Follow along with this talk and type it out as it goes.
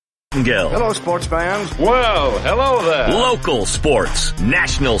Gill. Hello, sports fans. Well, hello there. Local sports,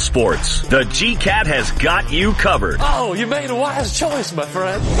 national sports. The GCAT has got you covered. Oh, you made a wise choice, my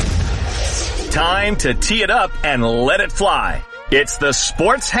friend. Time to tee it up and let it fly. It's the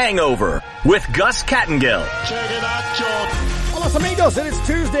Sports Hangover with Gus Kattengill. Check it out, George. Hola, amigos. It is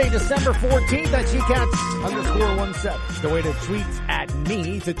Tuesday, December 14th at GCAT_17. It's the way to tweet at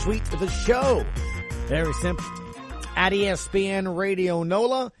me to tweet the show. Very simple. At ESPN Radio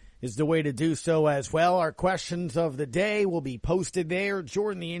NOLA is the way to do so as well. Our questions of the day will be posted there.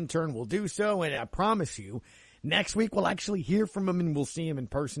 Jordan, the intern, will do so. And I promise you, next week we'll actually hear from him and we'll see him in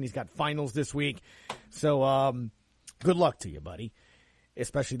person. He's got finals this week. So, good luck to you, buddy.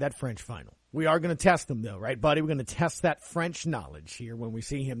 Especially that French final. We are going to test him though, right, buddy? We're going to test that French knowledge here when we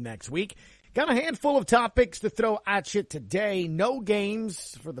see him next week. Got a handful of topics to throw at you today. No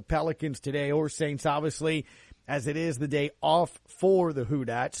games for the Pelicans today or Saints, obviously, as it is the day off for the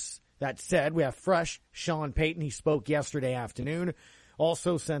Houdats. That said, we have fresh Sean Payton. He spoke yesterday afternoon.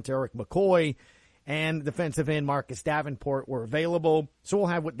 Also sent Eric McCoy and defensive end Marcus Davenport were available. So we'll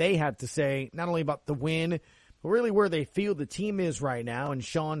have what they had to say, not only about the win, but really where they feel the team is right now and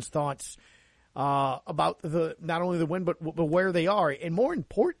Sean's thoughts about the not only the win, but where they are. And more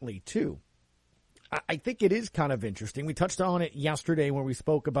importantly, too, I think it is kind of interesting. We touched on it yesterday when we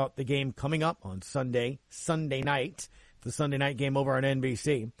spoke about the game coming up on Sunday night, the Sunday night game over on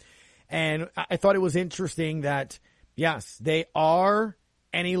NBC. And I thought it was interesting that, yes, they are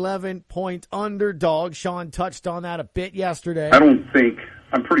an 11-point underdog. Sean touched on that a bit yesterday.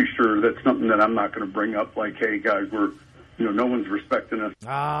 I'm pretty sure that's something that I'm not going to bring up like, hey, guys, no one's respecting us.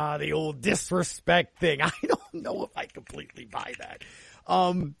 The old disrespect thing. I don't know if I completely buy that.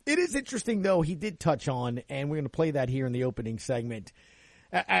 It is interesting, though, he did touch on, and we're going to play that here in the opening segment,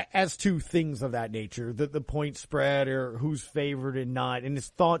 as to things of that nature, the point spread or who's favored and not, and his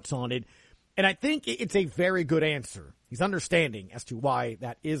thoughts on it. And I think it's a very good answer. He's understanding as to why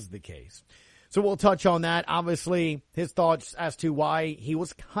that is the case. So we'll touch on that. Obviously, his thoughts as to why he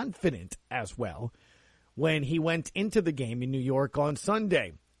was confident as well when he went into the game in New York on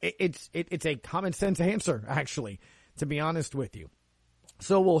Sunday. It's a common sense answer, actually, to be honest with you.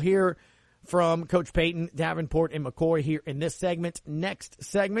 So we'll hear from Coach Payton, Davenport, and McCoy here in this segment. Next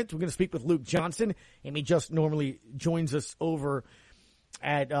segment, we're going to speak with Luke Johnson. Amy just normally joins us over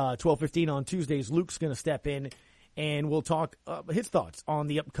at 12:15 on Tuesdays. Luke's going to step in, and we'll talk his thoughts on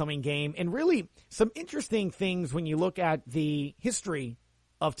the upcoming game. And really, some interesting things when you look at the history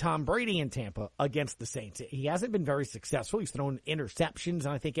of Tom Brady in Tampa against the Saints. He hasn't been very successful. He's thrown interceptions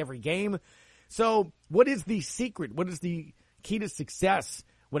in, I think, every game. So what is the secret? What is the key to success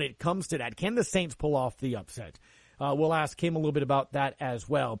when it comes to that? Can the Saints pull off the upset? We'll ask him a little bit about that as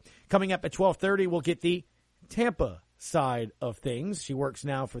well. Coming up at 12:30, we'll get the Tampa side of things. She works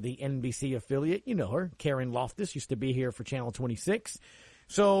now for the NBC affiliate. You know her. Karen Loftus used to be here for Channel 26.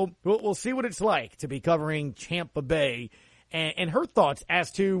 So we'll see what it's like to be covering Tampa Bay and her thoughts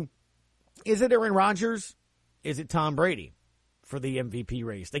as to, is it Aaron Rodgers? Is it Tom Brady for the MVP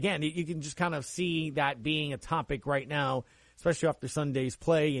race? Again, you can just kind of see that being a topic right now, especially after Sunday's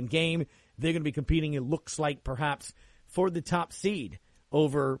play and game. They're going to be competing, it looks like, perhaps for the top seed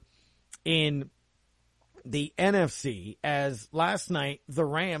over in the NFC. As last night, the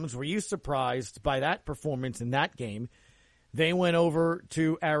Rams, were you surprised by that performance in that game? They went over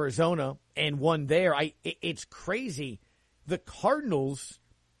to Arizona and won there. It's crazy. The Cardinals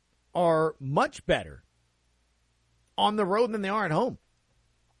are much better on the road than they are at home.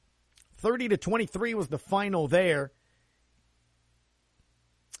 30-23 was the final there.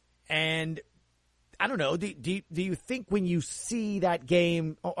 And I don't know, do you think when you see that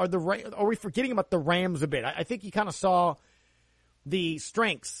game, are we forgetting about the Rams a bit? I think you kind of saw the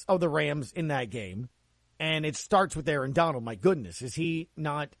strengths of the Rams in that game. And it starts with Aaron Donald. My goodness, is he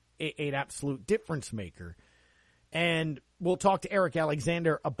not an absolute difference maker? And we'll talk to Eric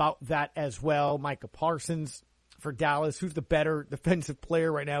Alexander about that as well. Micah Parsons for Dallas. Who's the better defensive player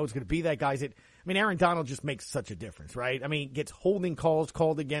right now? Who's going to be that guy? Aaron Donald just makes such a difference, right? Gets holding calls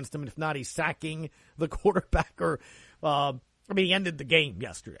called against him. And if not, he's sacking the quarterback. He ended the game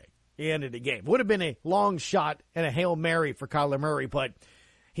yesterday. He ended the game. Would have been a long shot and a Hail Mary for Kyler Murray, but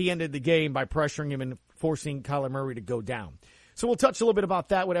he ended the game by pressuring him and forcing Kyler Murray to go down. So we'll touch a little bit about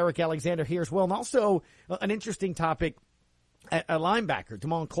that with Eric Alexander here as well. And also an interesting topic at a linebacker.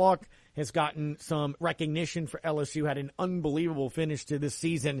 Damone Clark has gotten some recognition for LSU, had an unbelievable finish to this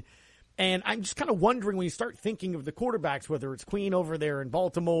season. And I'm just kind of wondering, when you start thinking of the quarterbacks, whether it's Queen over there in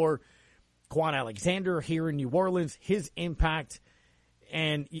Baltimore, Quan Alexander here in New Orleans, his impact.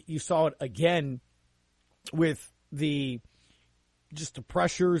 And you saw it again with the just the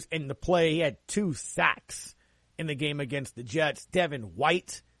pressures and the play. He had 2 sacks in the game against the Jets. Devin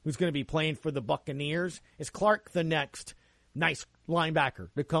White, who's going to be playing for the Buccaneers. Is Clark the next nice linebacker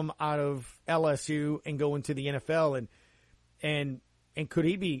to come out of LSU and go into the NFL? And could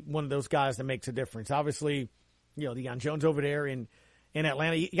he be one of those guys that makes a difference? Obviously, Deion Jones over there in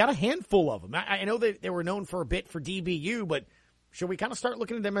Atlanta, you got a handful of them. I know that they were known for a bit for DBU, but should we kind of start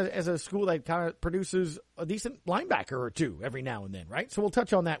looking at them as a school that kind of produces a decent linebacker or two every now and then, right? So we'll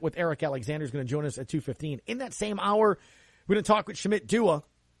touch on that with Eric Alexander, who's going to join us at 2:15. In that same hour, we're going to talk with Shamit Dua,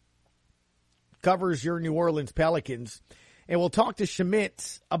 covers your New Orleans Pelicans, and we'll talk to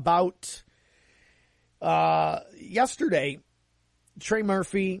Shamit about yesterday. Trey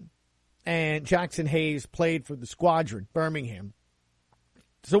Murphy and Jackson Hayes played for the Squadron, Birmingham.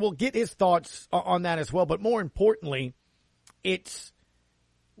 So we'll get his thoughts on that as well. But more importantly, it's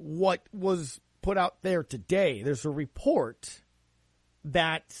what was put out there today. There's a report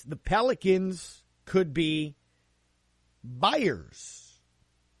that the Pelicans could be buyers,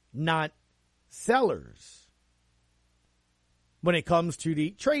 not sellers, when it comes to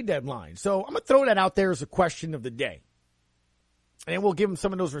the trade deadline. So I'm going to throw that out there as a question of the day. And we'll give them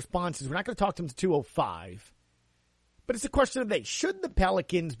some of those responses. We're not going to talk to them to 205. But it's a question of the day. Should the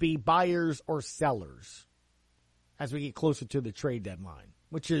Pelicans be buyers or sellers as we get closer to the trade deadline,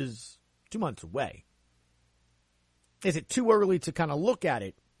 which is 2 months away? Is it too early to kind of look at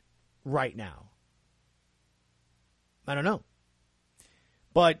it right now? I don't know.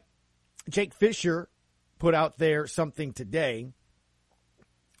 But Jake Fisher put out there something today,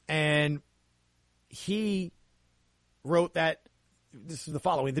 and he wrote that this is the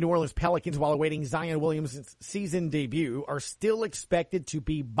following. The New Orleans Pelicans, while awaiting Zion Williams' season debut, are still expected to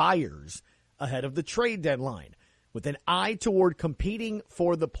be buyers ahead of the trade deadline, with an eye toward competing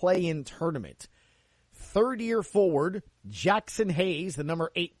for the play-in tournament. Third-year forward Jackson Hayes, the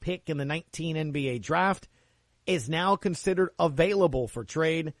number 8 pick in the 19 NBA draft, is now considered available for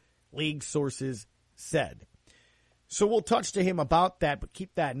trade, league sources said. So we'll touch to him about that, but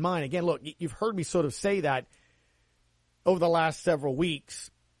keep that in mind. Again, look, you've heard me sort of say that over the last several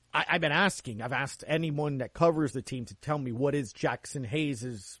weeks. I've been asking. I've asked anyone that covers the team to tell me what is Jackson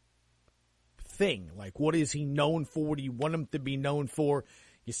Hayes' thing. Like, what is he known for? What do you want him to be known for?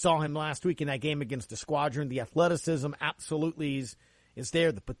 You saw him last week in that game against the Squadron. The athleticism absolutely is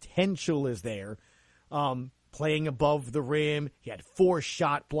there. The potential is there. Playing above the rim. He had 4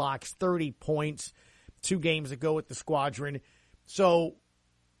 shot blocks, 30 points 2 games ago at the Squadron. So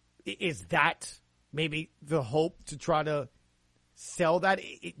is that maybe the hope to try to sell that?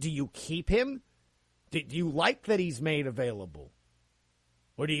 Do you keep him? Do you like that he's made available?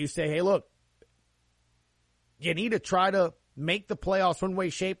 Or do you say, hey, look, you need to try to make the playoffs one way,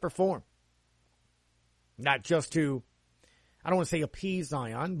 shape, or form? Not just to, I don't want to say appease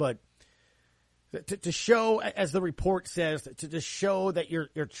Zion, but to show, as the report says, to show that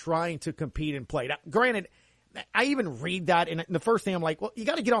you're trying to compete and play. Now, granted, I even read that, and the first thing I'm like, well, you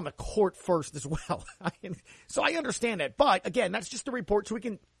got to get on the court first as well. So I understand that, but again, that's just a report, so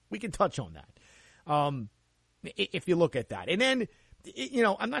we can touch on that. If you look at that, and then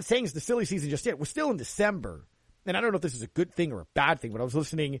I'm not saying it's the silly season just yet. We're still in December, and I don't know if this is a good thing or a bad thing. But I was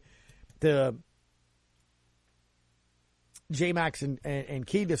listening to J Max and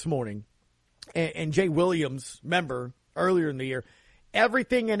Key this morning, and Jay Williams, member earlier in the year.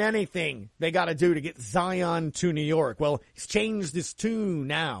 Everything and anything they got to do to get Zion to New York. Well, he's changed his tune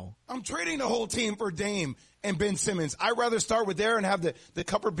now. I'm trading the whole team for Dame and Ben Simmons. I'd rather start with there and have the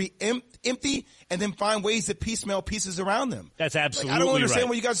cupboard be empty and then find ways to piecemeal pieces around them. That's absolutely I don't understand right.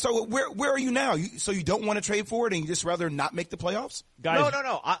 where you guys start with. Where are you now? So you don't want to trade for it and you just rather not make the playoffs? Guys,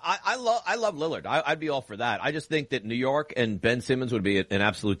 No. I love Lillard. I'd be all for that. I just think that New York and Ben Simmons would be an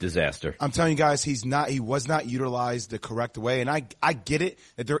absolute disaster. I'm telling you guys, he was not utilized the correct way. And I get it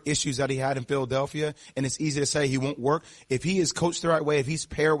that there are issues that he had in Philadelphia, and it's easy to say he won't work. If he is coached the right way, if he's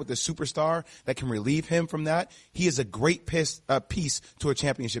paired with a superstar that can relieve him from that, he is a great piece to a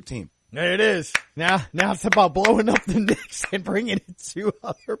championship team. There it is. Now it's about blowing up the Knicks and bringing it to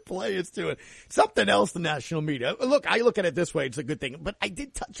other players to it. Something else, the national media. Look, I look at it this way. It's a good thing. But I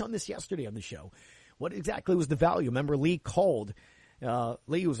did touch on this yesterday on the show. What exactly was the value? Remember, Lee called.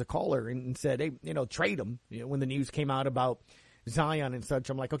 Lee was a caller and said, hey, trade him. When the news came out about Zion and such,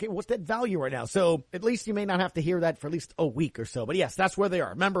 I'm like, okay, what's that value right now? So at least you may not have to hear that for at least a week or so. But yes, that's where they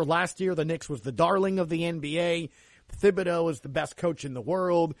are. Remember last year, the Knicks was the darling of the NBA. Thibodeau is the best coach in the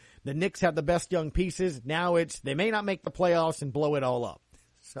world. The Knicks have the best young pieces. Now they may not make the playoffs and blow it all up.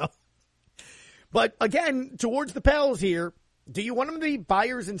 So, but again, towards the Pels here, do you want them to be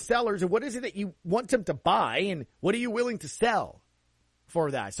buyers and sellers? And what is it that you want them to buy? And what are you willing to sell?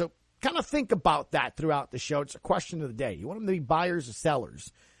 for that. So kind of think about that throughout the show. It's a question of the day. You want them to be buyers or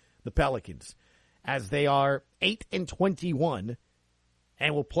sellers, the Pelicans, as they are 8-21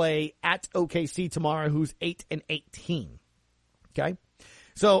 and will play at OKC tomorrow, who's 8-18. Okay?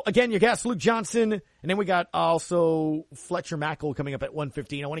 So, again, your guest, Luke Johnson, and then we got also Fletcher Mackel coming up at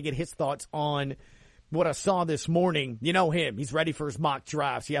 1:15. I want to get his thoughts on what I saw this morning. You know him. He's ready for his mock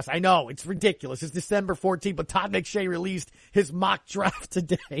drafts. Yes, I know. It's ridiculous. It's December 14th, but Todd McShay released his mock draft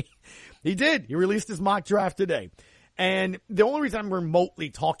today. He did. He released his mock draft today. And the only reason I'm remotely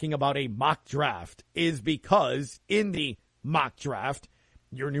talking about a mock draft is because in the mock draft,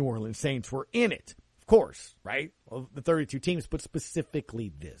 your New Orleans Saints were in it. Of course, right? Of the 32 teams, but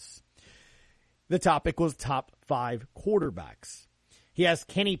specifically this. The topic was top 5 quarterbacks. He has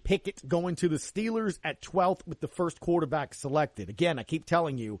Kenny Pickett going to the Steelers at 12th with the first quarterback selected. Again, I keep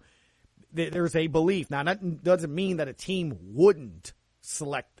telling you, there's a belief. Now, that doesn't mean that a team wouldn't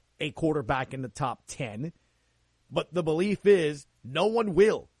select a quarterback in the top 10, but the belief is no one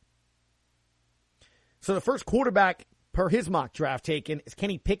will. So the first quarterback per his mock draft taken is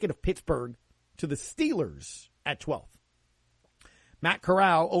Kenny Pickett of Pittsburgh to the Steelers at 12th. Matt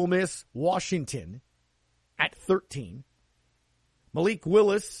Corral, Ole Miss, Washington at 13. Malik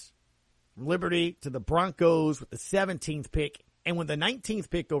Willis from Liberty to the Broncos with the 17th pick. And with the 19th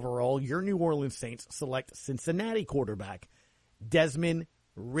pick overall, your New Orleans Saints select Cincinnati quarterback Desmond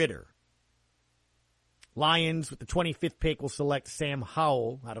Ridder. Lions with the 25th pick will select Sam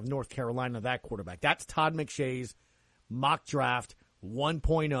Howell out of North Carolina, that quarterback. That's Todd McShay's mock draft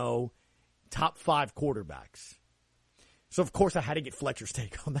 1.0 top 5 quarterbacks. So, of course, I had to get Fletcher's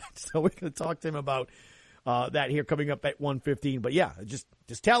take on that. So we're going to talk to him about that here coming up at 1:15. But, yeah, just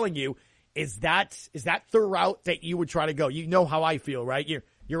telling you, is that the route that you would try to go? You know how I feel, right?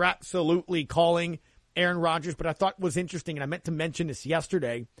 You're absolutely calling Aaron Rodgers. But I thought was interesting, and I meant to mention this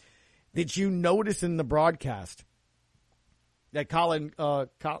yesterday. Did you notice in the broadcast that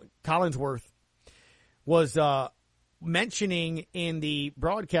Collinsworth was mentioning in the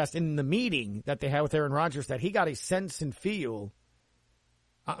broadcast, in the meeting that they had with Aaron Rodgers, that he got a sense and feel.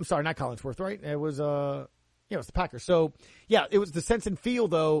 I'm sorry, not Collinsworth, right? It was, it was the Packers. So, yeah, it was the sense and feel,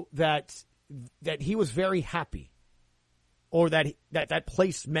 though, that he was very happy, or that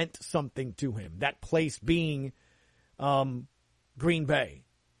place meant something to him. That place being Green Bay.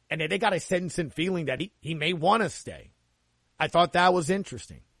 And they got a sense and feeling that he may want to stay. I thought that was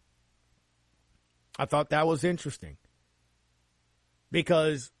interesting.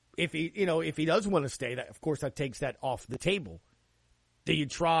 Because if he does want to stay, that of course that takes that off the table. Do you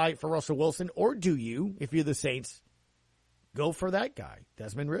try for Russell Wilson, or do you, if you're the Saints, go for that guy,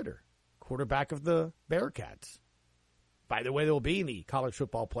 Desmond Ridder, quarterback of the Bearcats? By the way, they'll be in the college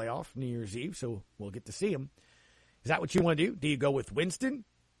football playoff New Year's Eve, so we'll get to see him. Is that what you want to do? Do you go with Winston?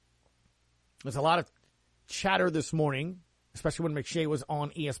 There's a lot of chatter this morning, especially when McShay was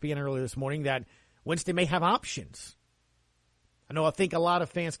on ESPN earlier this morning, that Winston may have options. I think a lot of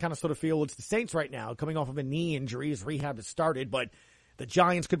fans kind of sort of feel it's the Saints right now, coming off of a knee injury as rehab has started, but the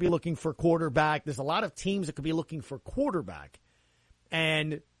Giants could be looking for quarterback. There's a lot of teams that could be looking for quarterback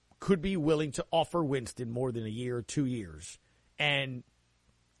and could be willing to offer Winston more than a year or 2 years. And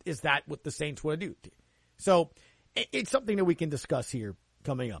is that what the Saints want to do? So it's something that we can discuss here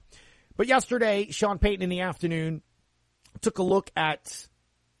coming up. But yesterday, Sean Payton in the afternoon took a look at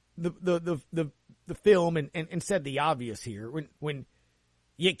the film and said the obvious here. When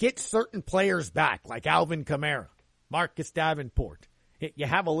you get certain players back, like Alvin Kamara, Marcus Davenport, you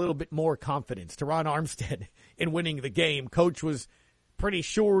have a little bit more confidence. Teron Armstead in winning the game. Coach was pretty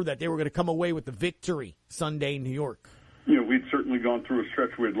sure that they were going to come away with the victory Sunday in New York. We'd certainly gone through a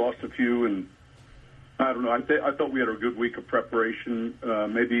stretch where we'd lost a few, and I don't know. I thought we had a good week of preparation,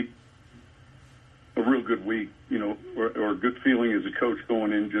 maybe a real good week, or a good feeling as a coach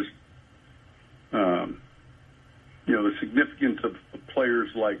going in. Just, the significance of players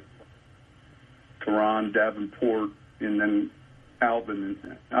like Teron, Davenport, and then Alvin.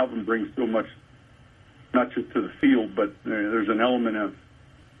 Alvin brings so much, not just to the field, but there's an element of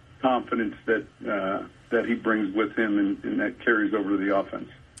confidence that he brings with him, and that carries over to the offense.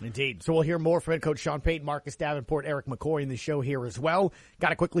 Indeed. So we'll hear more from head coach Sean Payton, Marcus Davenport, Eric McCoy in the show here as well. Got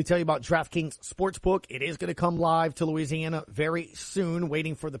to quickly tell you about DraftKings Sportsbook. It is going to come live to Louisiana very soon,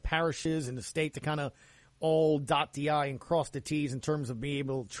 waiting for the parishes in the state to kind of all dot the I and cross the T's in terms of being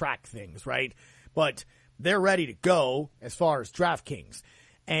able to track things, right? But they're ready to go as far as DraftKings.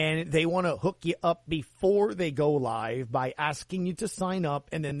 And they want to hook you up before they go live by asking you to sign up,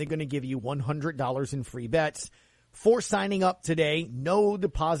 and then they're going to give you $100 in free bets for signing up today. No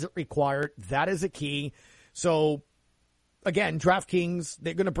deposit required. That is a key. So again, DraftKings,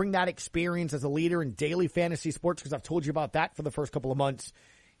 they're going to bring that experience as a leader in daily fantasy sports, because I've told you about that for the first couple of months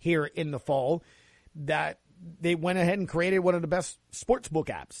here in the fall, that they went ahead and created one of the best sportsbook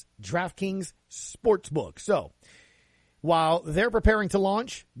apps, DraftKings Sportsbook. So while they're preparing to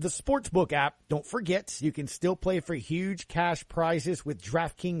launch the Sportsbook app, don't forget, you can still play for huge cash prizes with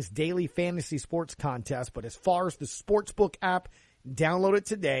DraftKings Daily Fantasy Sports Contest. But as far as the Sportsbook app, download it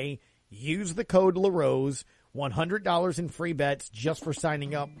today. Use the code LaRose, $100 in free bets just for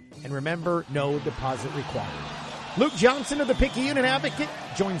signing up. And remember, no deposit required. Luke Johnson of the Picayune Advocate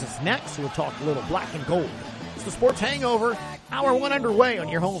joins us next. We'll talk a little black and gold. It's the Sports Hangover, hour one underway on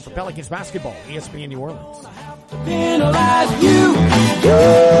your home for Pelicans basketball, ESPN New Orleans. Penalize you,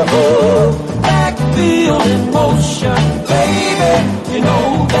 backfield in motion, baby. You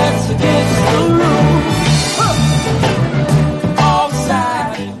know that's against the rules.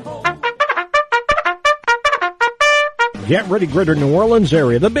 Get ready, Greater New Orleans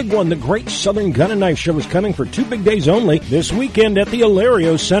area. The big one, the Great Southern Gun and Knife Show, is coming for 2 big days only this weekend at the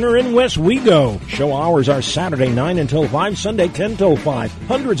Hilario Center in West Wego. Show hours are Saturday 9 until 5, Sunday 10 till 5.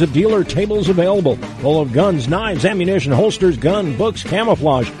 Hundreds of dealer tables available, full of guns, knives, ammunition, holsters, gun, books,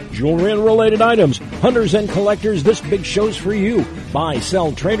 camouflage, jewelry and related items. Hunters and collectors, this big show's for you. Buy,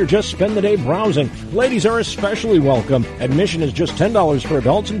 sell, trade, or just spend the day browsing. Ladies are especially welcome. Admission is just $10 for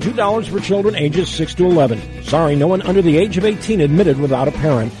adults and $2 for children ages 6 to 11. Sorry, no one under the age of 18 admitted without a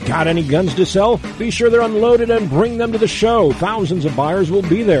parent. Got any guns to sell? Be sure they're unloaded and bring them to the show. Thousands of buyers will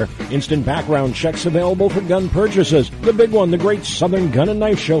be there. Instant background checks available for gun purchases. The big one, the Great Southern Gun and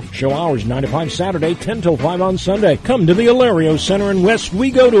Knife Show. Show hours 9 to 5 Saturday, 10 till 5 on Sunday. Come to the Hilario Center in West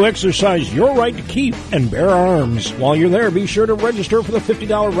Wego to exercise your right to keep and bear arms. While you're there, be sure to register for the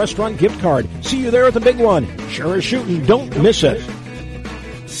 $50 restaurant gift card. See you there at the big one. Sure as shooting. Don't miss it.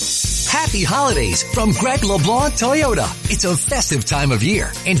 Happy holidays from Greg LeBlanc Toyota. It's a festive time of year,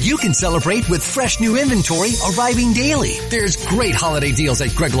 and you can celebrate with fresh new inventory arriving daily. There's great holiday deals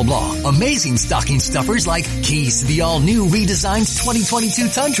at Greg LeBlanc. Amazing stocking stuffers like keys to the all-new redesigned 2022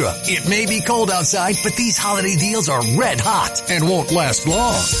 Tundra. It may be cold outside, but these holiday deals are red hot and won't last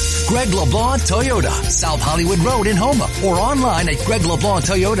long. Greg LeBlanc Toyota, South Hollywood Road in Houma, or online at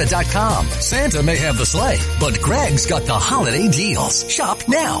GregLeBlancToyota.com. Santa may have the sleigh, but Greg's got the holiday deals. Shop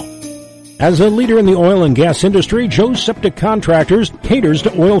now. As a leader in the oil and gas industry, Joe's Septic Contractors caters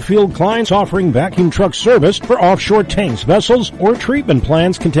to oil field clients offering vacuum truck service for offshore tanks, vessels, or treatment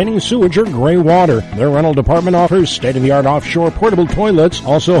plants containing sewage or gray water. Their rental department offers state-of-the-art offshore portable toilets,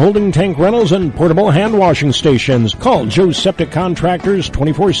 also holding tank rentals and portable hand washing stations. Call Joe's Septic Contractors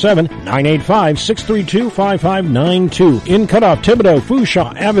 24/7, 985-632-5592 in Cutoff, Thibodaux,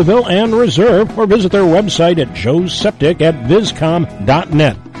 Fouchon, Abbeville, and Reserve, or visit their website at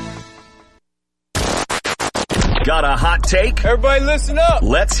joeseptic@viscom.net. Got a hot take? Everybody listen up.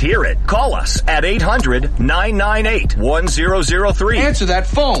 Let's hear it. Call us at 800-998-1003. Answer that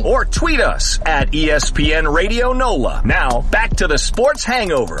phone. Or tweet us at ESPN Radio NOLA. Now, back to the Sports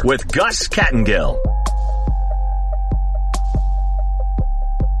Hangover with Gus Kattengill.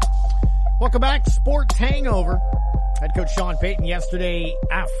 Welcome back, Sports Hangover. Head coach Sean Payton yesterday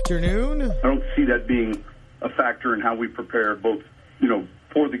afternoon. I don't see that being a factor in how we prepare both,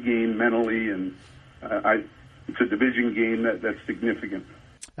 for the game mentally, and it's a division game that's significant.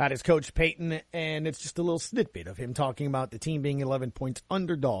 That is Coach Payton, and it's just a little snippet of him talking about the team being 11 points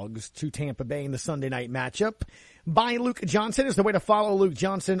underdogs to Tampa Bay in the Sunday night matchup. By Luke Johnson is the way to follow Luke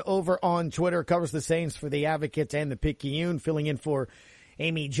Johnson over on Twitter. Covers the Saints for the Advocates and the Picayune, filling in for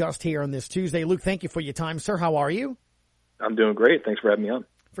Amy Just here on this Tuesday. Luke, thank you for your time, sir. How are you? I'm doing great. Thanks for having me on.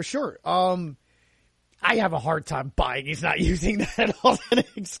 For sure. I have a hard time buying he's not using that as an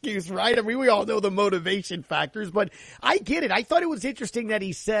excuse, right? I mean, we all know the motivation factors, but I get it. I thought it was interesting that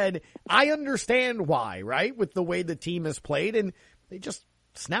he said, I understand why, right, with the way the team has played, and they just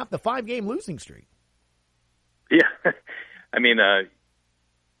snapped the 5-game losing streak. Yeah. I mean, I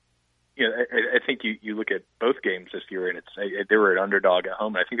think you look at both games this year, and they were an underdog at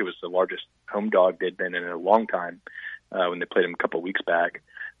home, and I think it was the largest home dog they'd been in a long time when they played them a couple of weeks back.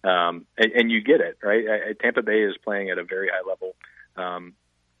 And you get it, right? Tampa Bay is playing at a very high level.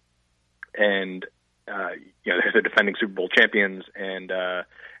 They're the defending Super Bowl champions, and I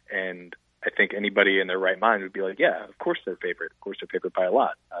think anybody in their right mind would be like, yeah, of course they're favored. Of course they're favored by a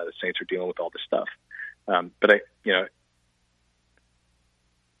lot. The Saints are dealing with all this stuff. But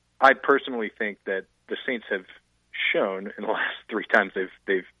I personally think that the Saints have shown in the last 3 times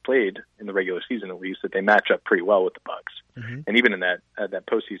they've played in the regular season, at least, that they match up pretty well with the Bucs. Mm-hmm. And even in that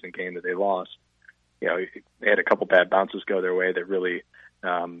postseason game that they lost, they had a couple bad bounces go their way that really,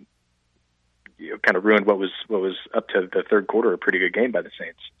 kind of ruined what was up to the third quarter a pretty good game by the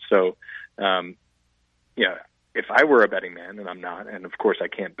Saints. So, if I were a betting man, and I'm not, and of course I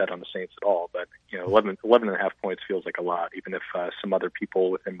can't bet on the Saints at all, but 11 and a half points feels like a lot, even if some other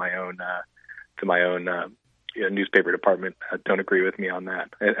people within my own newspaper department don't agree with me on that.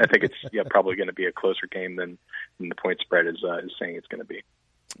 I think it's probably going to be a closer game than the point spread is saying it's going to be.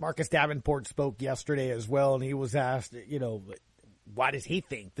 Marcus Davenport spoke yesterday as well, and he was asked, why does he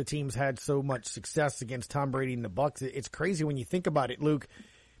think the team's had so much success against Tom Brady and the Bucs? It's crazy when you think about it, Luke.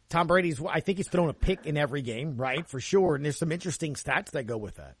 Tom Brady's, I think he's thrown a pick in every game, right? For sure. And there's some interesting stats that go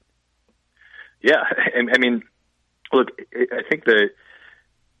with that. Yeah. I mean, look, I think the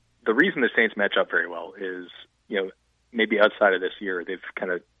reason the Saints match up very well is, maybe outside of this year, they've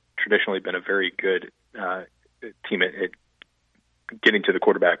kind of traditionally been a very good team at getting to the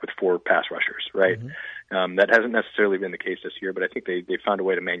quarterback with 4 pass rushers, right? Mm-hmm. That hasn't necessarily been the case this year, but I think they found a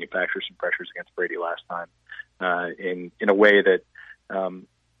way to manufacture some pressures against Brady last time in a way that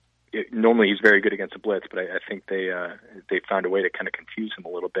normally he's very good against the blitz, but I think they found a way to kind of confuse him a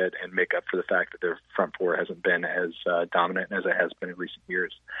little bit and make up for the fact that their front 4 hasn't been as dominant as it has been in recent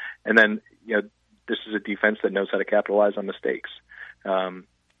years. And then, this is a defense that knows how to capitalize on mistakes.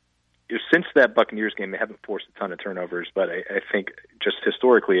 Since that Buccaneers game, they haven't forced a ton of turnovers, but I think just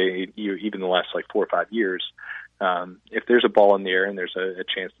historically, even the last 4 or 5 years, if there's a ball in the air and there's a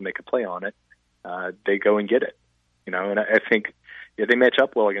chance to make a play on it, they go and get it. And I think they match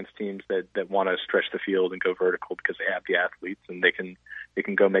up well against teams that want to stretch the field and go vertical because they have the athletes and they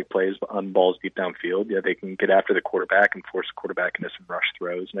can go make plays on balls deep downfield. Yeah, they can get after the quarterback and force the quarterback into some rush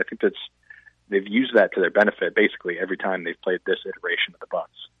throws, and I think they've used that to their benefit basically every time they've played this iteration of the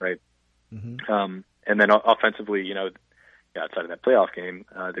Bucs, right? Mm-hmm. And then offensively, outside of that playoff game,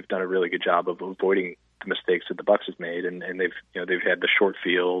 they've done a really good job of avoiding the mistakes that the Bucs have made, and they've had the short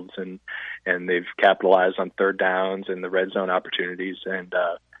fields and they've capitalized on third downs and the red zone opportunities, and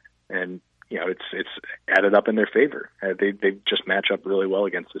it's added up in their favor. They just match up really well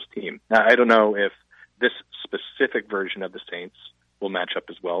against this team. Now, I don't know if this specific version of the Saints will match up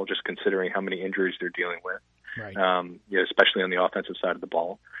as well, just considering how many injuries they're dealing with, right? Especially on the offensive side of the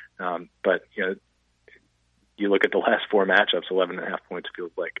ball. But you look at the last 4 matchups, 11.5 points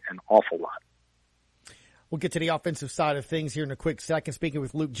feels like an awful lot. We'll get to the offensive side of things here in a quick second. Speaking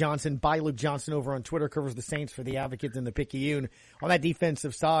with Luke Johnson, by Luke Johnson over on Twitter, covers the Saints for the Advocate and the Picayune. On that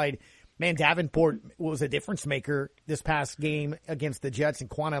defensive side, man, Davenport was a difference maker this past game against the Jets, and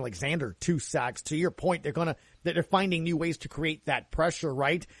Quan Alexander, 2 sacks. To your point, they're finding new ways to create that pressure,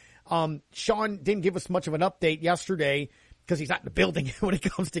 right? Sean didn't give us much of an update yesterday because he's not in the building when it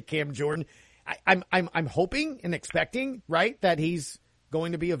comes to Cam Jordan. I'm hoping and expecting, right, that he's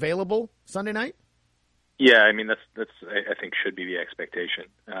going to be available Sunday night. Yeah, I mean that's I think should be the expectation.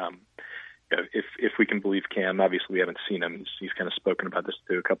 If we can believe Cam, obviously we haven't seen him. He's kind of spoken about this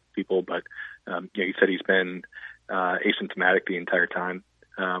to a couple of people, but he said he's been asymptomatic the entire time.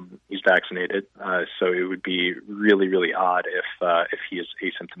 He's vaccinated, so it would be really, really odd if he is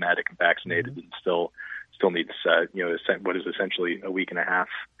asymptomatic and vaccinated and still needs what is essentially a week and a half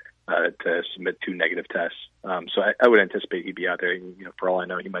to submit 2 negative tests. So I would anticipate he'd be out there. For all I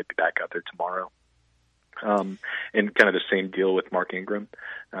know, he might be back out there tomorrow. And kind of the same deal with Mark Ingram,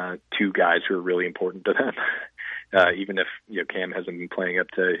 2 guys who are really important to them. Even if Cam hasn't been playing up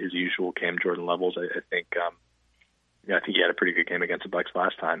to his usual Cam Jordan levels, I think he had a pretty good game against the Bucs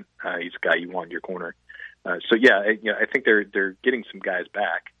last time. He's a guy you want in your corner. I think they're getting some guys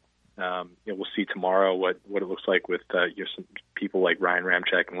back. We'll see tomorrow what it looks like with some people like Ryan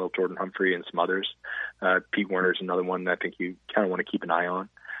Ramczyk and Lil Jordan Humphrey and some others. Pete Werner's another one that I think you kind of want to keep an eye on.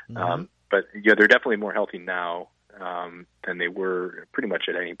 Mm-hmm. But they're definitely more healthy now than they were pretty much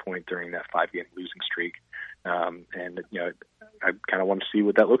at any point during that 5-game losing streak. And I kind of want to see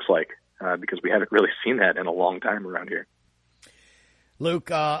what that looks like because we haven't really seen that in a long time around here. Luke,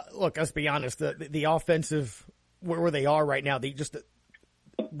 look, let's be honest. The offensive where they are right now,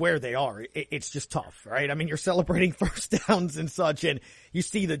 where they are, it's just tough, right? I mean, you're celebrating first downs and such, and you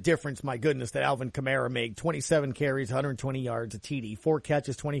see the difference, my goodness, that Alvin Kamara made. 27 carries, 120 yards, a TD, 4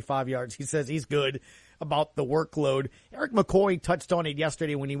 catches, 25 yards. He says he's good about the workload. Eric McCoy touched on it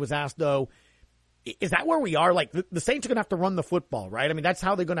yesterday when he was asked, though, is that where we are? Like, the Saints are going to have to run the football, right? I mean, that's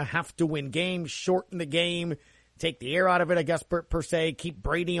how they're going to have to win games, shorten the game, take the air out of it, I guess, per se, keep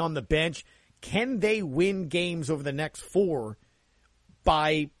Brady on the bench. Can they win games over the next 4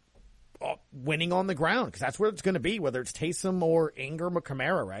 by winning on the ground? Because that's where it's going to be, whether it's Taysom or Ingram or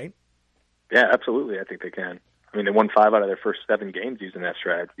Kamara, right? Yeah, absolutely. I think they can. I mean, they won 5 out of their first 7 games using that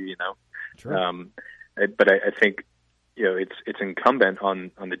strategy, True. But I think, it's incumbent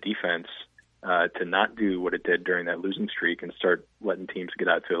on the defense to not do what it did during that losing streak and start letting teams get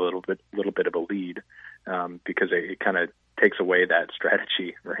out to a little bit of a lead, because it kind of takes away that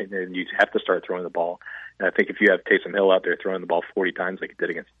strategy, right? And you have to start throwing the ball. And I think if you have Taysom Hill out there throwing the ball 40 times like he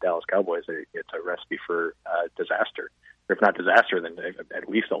did against the Dallas Cowboys, it's a recipe for disaster. Or if not disaster, then at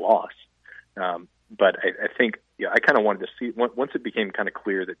least a loss. But I think I kind of wanted to see, once it became kind of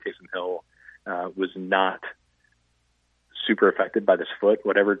clear that Taysom Hill was not super affected by this foot,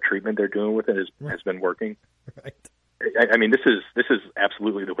 whatever treatment they're doing with it has been working. Right. I mean, this is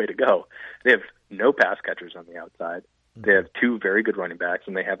absolutely the way to go. They have no pass catchers on the outside. They have two very good running backs,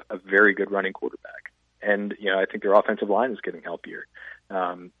 and they have a very good running quarterback. And, I think their offensive line is getting healthier.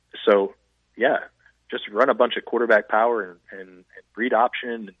 So, just run a bunch of quarterback power and read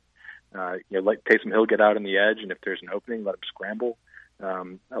option. Let Taysom Hill get out on the edge, and if there's an opening, let him scramble.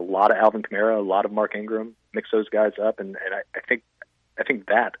 A lot of Alvin Kamara, a lot of Mark Ingram, mix those guys up, and I think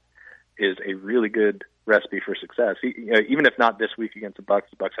that is a really good recipe for success. Even if not this week against the Bucs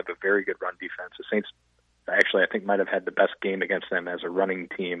have a very good run defense. The Saints, actually, I think might have had the best game against them as a running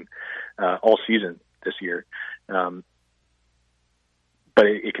team all season this year. But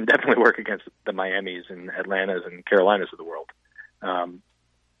it can definitely work against the Miamis and Atlantas and Carolinas of the world.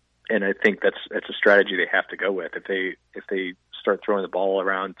 And I think that's a strategy they have to go with. If they start throwing the ball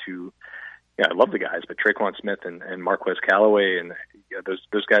around to, I love the guys, but Traquan Smith and Marquez Callaway and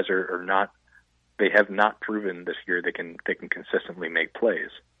those guys are not. They have not proven this year they can consistently make plays.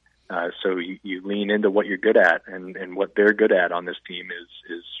 So you lean into what you're good at, and what they're good at on this team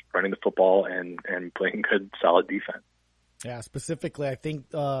is running the football and playing good, solid defense. Yeah, specifically, I think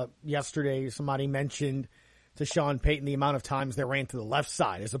yesterday somebody mentioned to Sean Payton the amount of times they ran to the left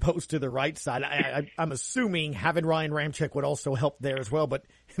side as opposed to the right side. I'm assuming having Ryan Ramczyk would also help there as well. But,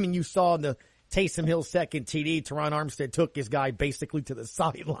 I mean, you saw in the Taysom Hill second TD, Teron Armstead took his guy basically to the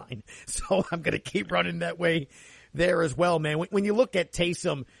sideline. So I'm going to keep running that way there as well, man. When you look at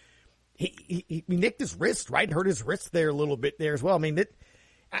Taysom, he nicked his wrist, right? Hurt his wrist there a little bit there as well. I mean,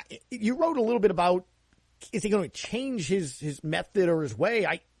 you wrote a little bit about, is he going to change his method or his way?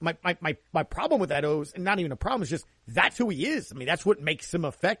 My problem with that is not even a problem. It's just that's who he is. I mean, that's what makes him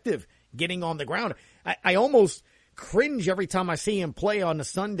effective getting on the ground. I almost cringe every time I see him play on a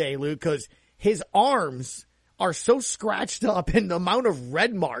Sunday, Lou, because his arms are so scratched up, and the amount of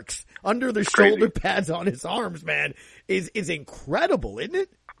red marks under the shoulder pads on his arms, man, is incredible, isn't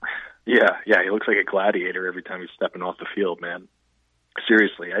it? Yeah, he looks like a gladiator every time he's stepping off the field, man.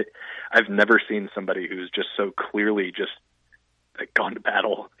 Seriously, I've never seen somebody who's just so clearly just gone to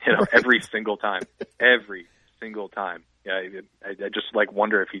battle, every single time. Every single time. Yeah, I just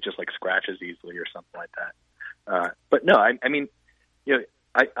wonder if he just scratches easily or something like that. But no, I mean,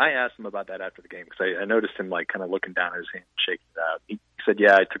 I asked him about that after the game because I noticed him kind of looking down at his hand, shaking it out. He said,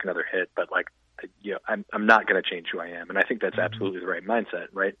 "Yeah, I took another hit, but I'm not going to change who I am." And I think that's absolutely the right mindset,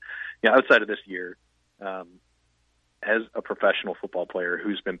 right? Outside of this year, as a professional football player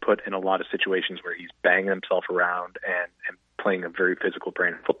who's been put in a lot of situations where he's banging himself around and playing a very physical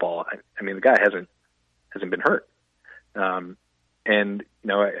brand of football, I mean, the guy hasn't been hurt. And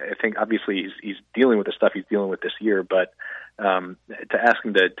I think obviously he's dealing with the stuff he's dealing with this year, but to ask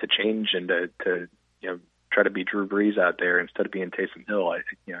him to change and to try to be Drew Brees out there instead of being Taysom Hill, I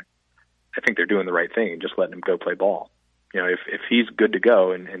think they're doing the right thing and just letting him go play ball. If he's good to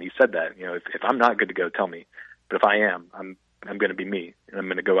go, and he said that, if I'm not good to go, tell me. But if I am, I'm going to be me, and I'm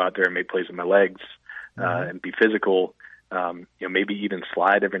going to go out there and make plays with my legs and be physical. Maybe even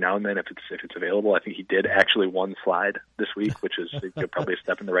slide every now and then if it's available. I think he did actually one slide this week, which is probably a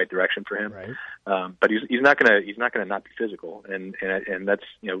step in the right direction for him. Right. But he's not going to not be physical, and that's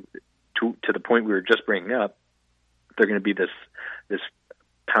to the point we were just bringing up. They're going to be this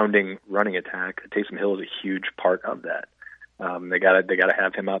pounding running attack. Taysom Hill is a huge part of that. They got to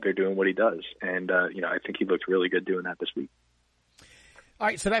have him out there doing what he does, and I think he looked really good doing that this week. All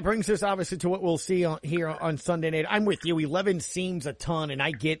right, so that brings us obviously to what we'll see here on Sunday night. I'm with you. 11 seems a ton, and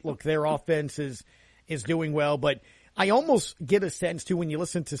I get, look, their offense is doing well, but I almost get a sense too when you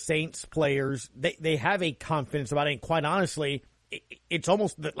listen to Saints players, they have a confidence about it. And quite honestly, it's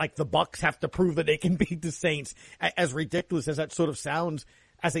almost like the Bucs have to prove that they can beat the Saints. As ridiculous as that sort of sounds,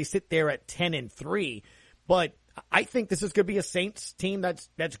 as they sit there at 10-3, but I think this is going to be a Saints team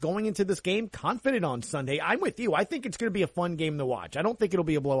that's going into this game confident on Sunday. I'm with you. I think it's going to be a fun game to watch. I don't think it'll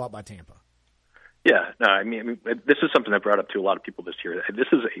be a blowout by Tampa. Yeah, no, I mean, this is something I brought up to a lot of people this year. This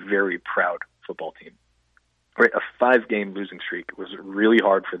is a very proud football team. Right, a 5-game losing streak was really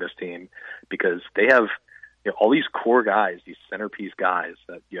hard for this team because they have all these core guys, these centerpiece guys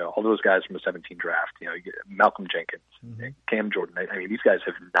that all those guys from the 2017 draft. Malcolm Jenkins, Cam Jordan. I mean, these guys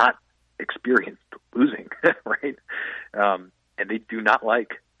have not experienced losing, right? And they do not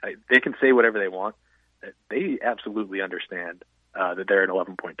they can say whatever they want. They absolutely understand that they're an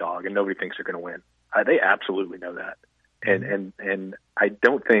 11-point dog and nobody thinks they're going to win. They absolutely know that. And I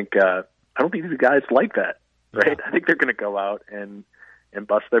don't think these guys like that, right? Yeah. I think they're going to go out and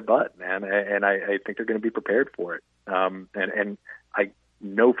bust their butt, man. And I think they're going to be prepared for it. And I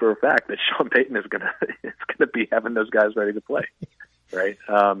know for a fact that Sean Payton is going to be having those guys ready to play, right?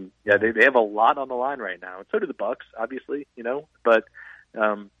 They have a lot on the line right now, and so do the Bucks, obviously, But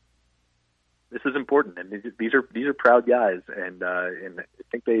this is important, and these are proud guys, and I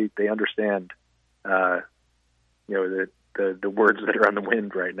think they understand, the words that are on the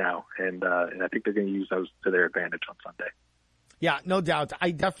wind right now, and I think they're going to use those to their advantage on Sunday. Yeah, no doubt.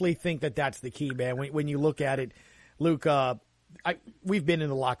 I definitely think that that's the key, man. When you look at it, Luke, we've been in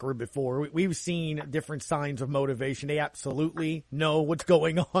the locker room before. We've seen different signs of motivation. They absolutely know what's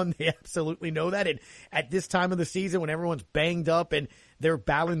going on. They absolutely know that. And at this time of the season, when everyone's banged up and they're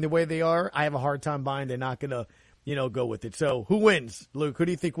battling the way they are, I have a hard time buying they're not going to, go with it. So who wins, Luke? Who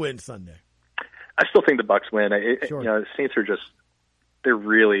do you think wins Sunday? I still think the Bucks win. Sure. The Saints are they're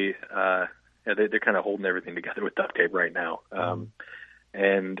really, they're kind of holding everything together with duct tape right now.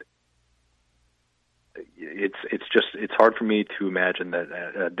 And it's hard for me to imagine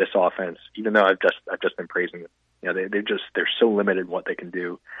that this offense, even though I've just been praising them, they're so limited in what they can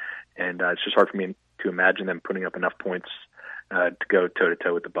do, and it's just hard for me to imagine them putting up enough points to go toe to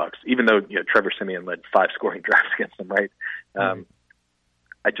toe with the Bucks. Even though Trevor Siemian led 5 scoring drives against them, right?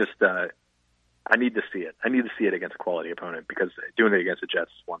 I need to see it. I need to see it against a quality opponent, because doing it against the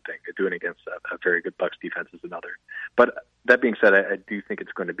Jets is one thing. Doing it against a very good Bucs defense is another. But that being said, I do think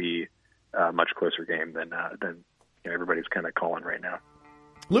it's going to be a much closer game than everybody's kind of calling right now.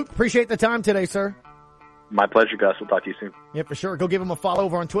 Luke, appreciate the time today, sir. My pleasure, Gus. We'll talk to you soon. Yeah, for sure. Go give him a follow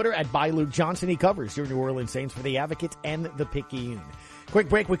over on Twitter at @ByLukeJohnson. He covers your New Orleans Saints for the Advocate and the Picayune. Quick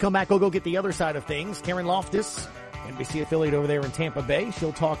break. We come back. We'll go get the other side of things. Karen Loftus, NBC affiliate over there in Tampa Bay.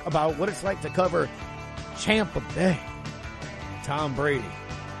 She'll talk about what it's like to cover Tampa Bay. Tom Brady,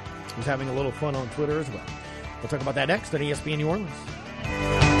 who's having a little fun on Twitter as well. We'll talk about that next on ESPN New Orleans.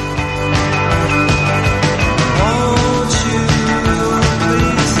 Won't you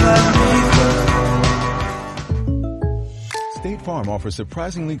please let me go? State Farm offers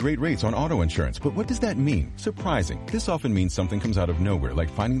surprisingly great rates on auto insurance, but what does that mean? Surprising. This often means something comes out of nowhere, like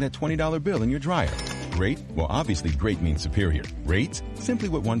finding that $20 bill in your dryer. Great? Well, obviously great means superior. Rates? Simply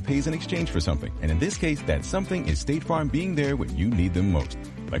what one pays in exchange for something. And in this case, that something is State Farm being there when you need them most.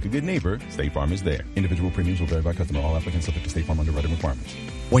 Like a good neighbor, State Farm is there. Individual premiums will vary by customer. All applicants subject to State Farm underwriting requirements.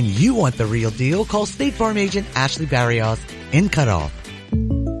 When you want the real deal, call State Farm agent Ashley Barrios in Cutoff.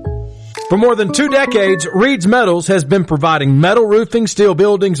 For more than 2 decades, Reed's Metals has been providing metal roofing, steel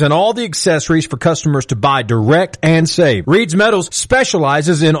buildings, and all the accessories for customers to buy direct and save. Reed's Metals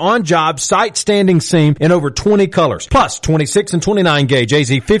specializes in on-job, site-standing seam in over 20 colors, plus 26 and 29 gauge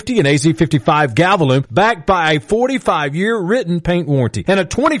AZ50 and AZ55 Galvalume, backed by a 45-year written paint warranty and a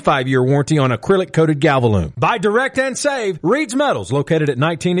 25-year warranty on acrylic-coated Galvalume. Buy direct and save. Reed's Metals, located at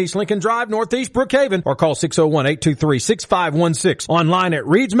 19 East Lincoln Drive, Northeast Brookhaven, or call 601-823-6516. Online at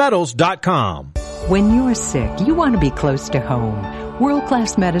reedsmetals.com. When you're sick, you want to be close to home.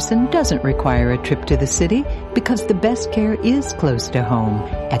 World-class medicine doesn't require a trip to the city because the best care is close to home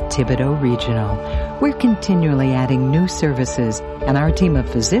at Thibodeau Regional. We're continually adding new services, and our team of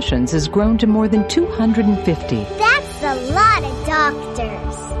physicians has grown to more than 250. That's a lot of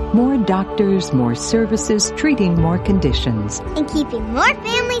doctors. More doctors, more services, treating more conditions. And keeping more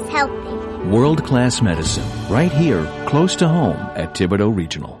families healthy. World-class medicine, right here, close to home at Thibodeau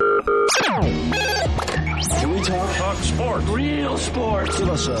Regional. Can we talk sports? Real sports. Give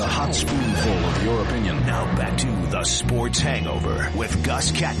us a hot spoonful of your opinion. Now back to the Sports Hangover with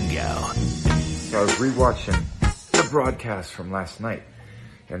Gus Kattengell. So I was rewatching the broadcast from last night,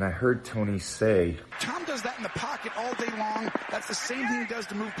 and I heard Tony say, Tom does that in the pocket all day long. That's the same thing he does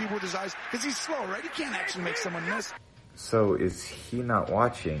to move people with his eyes, because he's slow, right? He can't actually make someone miss. So is he not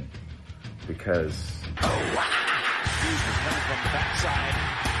watching? Because... Oh, wow! Hughes is coming from the backside.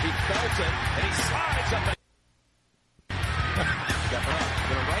 He felt it, and he slides up. Stepping up,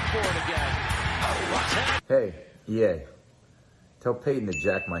 gonna run for it again. Oh, watch it. Hey, EA, tell Peyton to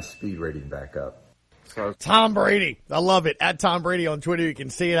jack my speed rating back up. Tom Brady. I love it. At Tom Brady on Twitter, you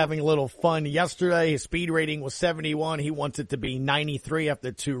can see it, having a little fun yesterday. His speed rating was 71. He wants it to be 93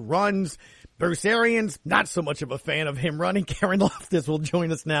 after 2 runs. Bruce Arians, not so much of a fan of him running. Karen Loftus will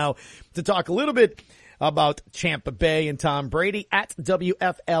join us now to talk a little bit about Tampa Bay and Tom Brady at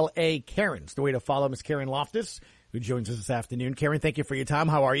WFLA Karen's. The way to follow him is Karen Loftus, who joins us this afternoon. Karen, thank you for your time.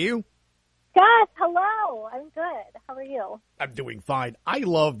 How are you? Gus, hello. I'm good. How are you? I'm doing fine. I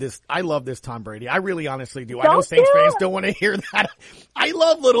love this Tom Brady. I really honestly do. I know Saints fans don't want to hear that. I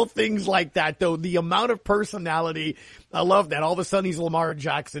love little things like that, though. The amount of personality, I love that. All of a sudden he's Lamar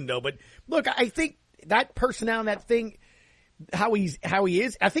Jackson, though. But look, I think that personality, that thing, how he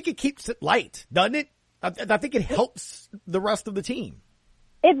is, I think it keeps it light, doesn't it? I think it helps the rest of the team.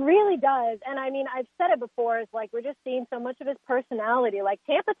 It really does. And I mean, I've said it before, it's like we're just seeing so much of his personality. Like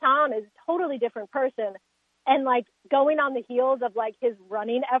Tampa Tom is a totally different person. And like going on the heels of like his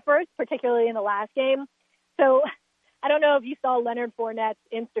running efforts, particularly in the last game. So I don't know if you saw Leonard Fournette's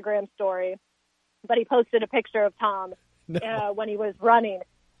Instagram story, but he posted a picture of Tom when he was running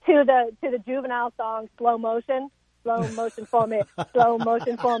to the Juvenile song, Slow Motion for me, Slow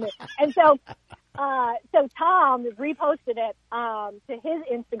Motion for me. And so Tom reposted it to his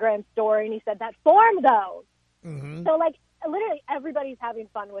Instagram story, and he said, that form, though. Mm-hmm. So, like, literally everybody's having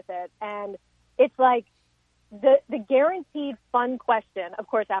fun with it. And it's like the guaranteed fun question, of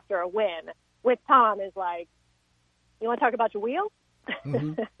course, after a win with Tom is like, you want to talk about your wheels?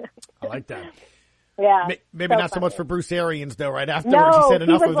 Mm-hmm. I like that. Yeah. Maybe not so much for Bruce Arians, though, right afterwards. He said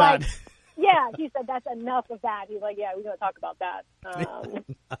enough of that. Yeah, he said that's enough of that. He's like, yeah, we're going to talk about that.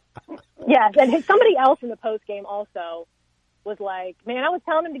 Yes, and somebody else in the post game also was like, man, I was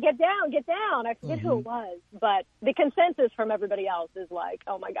telling him to get down. I forget who it was, but the consensus from everybody else is like,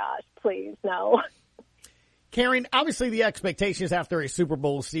 oh my gosh, please, no. Karen, obviously the expectations after a Super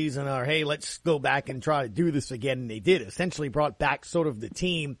Bowl season are, hey, let's go back and try to do this again, and they did. Essentially brought back sort of the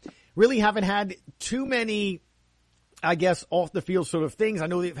team. Really haven't had too many, I guess, off the field sort of things. I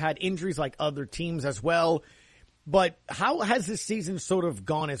know they've had injuries like other teams as well. But how has this season sort of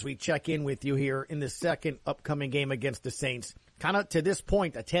gone as we check in with you here in the second upcoming game against the Saints? Kind of to this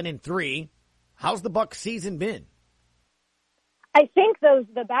point, a 10-3. How's the Bucs season been? I think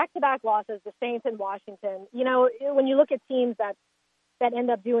the back-to-back losses, the Saints and Washington, you know, when you look at teams that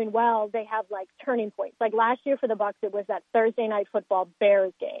end up doing well, they have like turning points. Like last year for the Bucs, it was that Thursday Night Football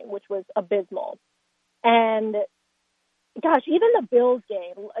Bears game, which was abysmal. And gosh, even the Bills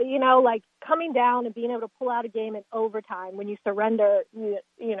game, you know, like coming down and being able to pull out a game in overtime when you surrender,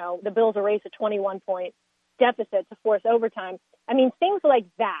 you know, the Bills erase a 21-point deficit to force overtime. I mean, things like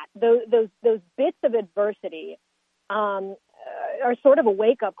that, those bits of adversity are sort of a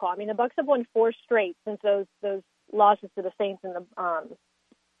wake-up call. I mean, the Bucs have won 4 straight since those losses to the Saints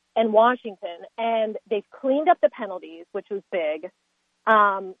and Washington, and they've cleaned up the penalties, which was big,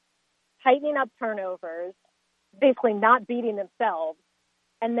 tightening up turnovers, basically not beating themselves,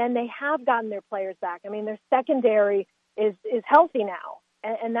 and then they have gotten their players back. I mean, their secondary is healthy now,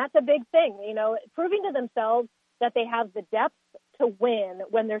 and that's a big thing, you know, proving to themselves that they have the depth to win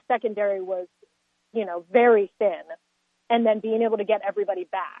when their secondary was, you know, very thin, and then being able to get everybody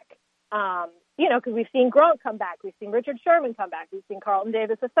back. You know, because we've seen Gronk come back, we've seen Richard Sherman come back, we've seen Carlton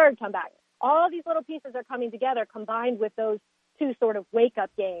Davis III come back. All these little pieces are coming together, combined with those 2 sort of wake-up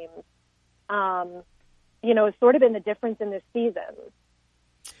games. You know, it's sort of been the difference in this season.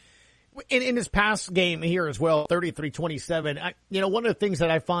 In his past game here as well, 33-27, you know, one of the things that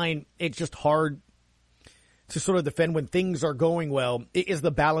I find it's just hard to sort of defend when things are going well is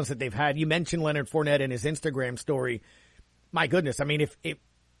the balance that they've had. You mentioned Leonard Fournette in his Instagram story. My goodness, I mean, if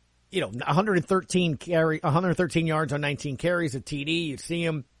you know, 113 yards on 19 carries, a TD, you see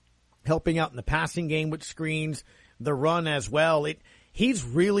him helping out in the passing game with screens, the run as well. He's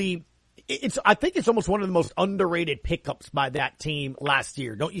really, I think it's almost one of the most underrated pickups by that team last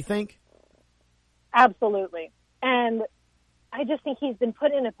year, don't you think? Absolutely. And I just think he's been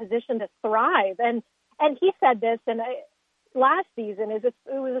put in a position to thrive. And he said this, and last season it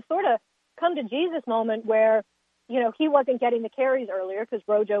was a sort of come to Jesus moment where, you know, he wasn't getting the carries earlier because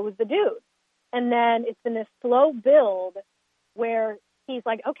Rojo was the dude. And then it's been this slow build where he's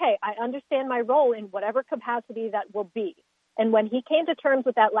like, okay, I understand my role in whatever capacity that will be. And when he came to terms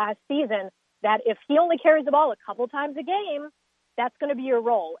with that last season, that if he only carries the ball a couple times a game, that's going to be your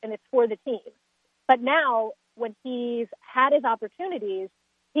role, and it's for the team. But now, when he's had his opportunities,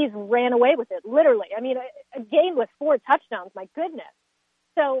 he's ran away with it, literally. I mean, a game with 4 touchdowns, my goodness.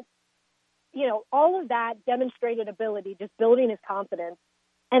 So, you know, all of that demonstrated ability, just building his confidence.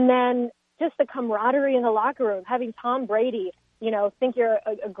 And then just the camaraderie in the locker room, having Tom Brady, you know, think you're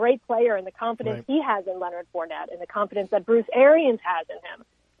a great player, and the confidence he has in Leonard Fournette and the confidence that Bruce Arians has in him.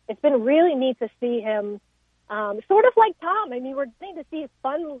 It's been really neat to see him sort of like Tom. I mean, we're getting to see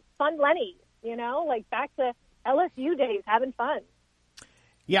fun Lenny, you know, like back to LSU days, having fun.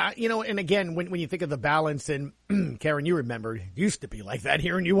 Yeah, you know, and again, when you think of the balance, and Karen, you remember, it used to be like that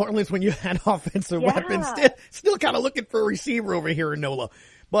here in New Orleans when you had offensive weapons. Still kind of looking for a receiver over here in NOLA.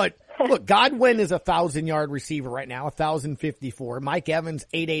 But Look, Godwin is a 1,000-yard receiver right now, 1,054. Mike Evans,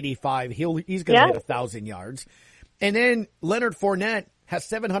 885. He's going to hit 1,000 yards. And then Leonard Fournette has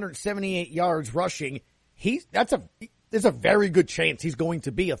 778 yards rushing. There's a very good chance he's going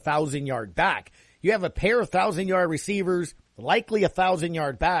to be a 1,000-yard back. You have a pair of 1,000-yard receivers, likely a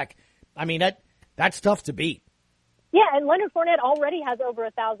 1,000-yard back. I mean, that's tough to beat. Yeah, and Leonard Fournette already has over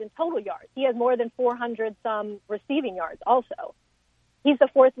 1,000 total yards. He has more than 400 some receiving yards also. He's the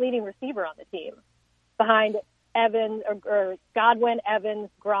fourth leading receiver on the team behind Evans or Godwin, Evans,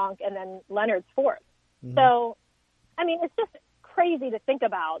 Gronk, and then Leonard's fourth. Mm-hmm. So, I mean, it's just crazy to think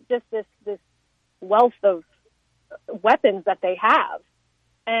about just this wealth of weapons that they have.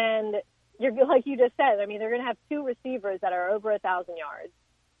 And you're like you just said, I mean, they're going to have two receivers that are over 1,000 yards.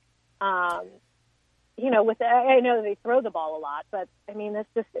 You know, I know they throw the ball a lot, but I mean, that's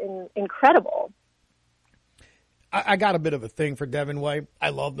just incredible. I got a bit of a thing for Devin White. I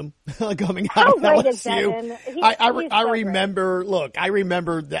loved him coming out of LSU. I remember. Look, I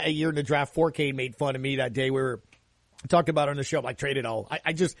remember that year in the draft. 4K made fun of me that day. We were talking about it on the show. I traded all.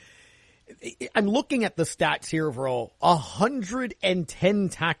 I'm looking at the stats here overall. 110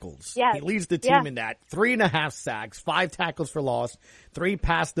 tackles. Yes. He leads the team in that. 3.5 sacks, 5 tackles for loss, 3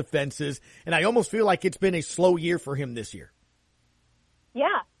 pass defenses, and I almost feel like it's been a slow year for him this year. Yeah,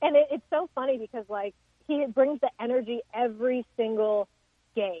 and it's so funny because like he brings the energy every single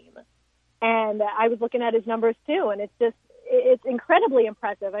game, and I was looking at his numbers too, and it's incredibly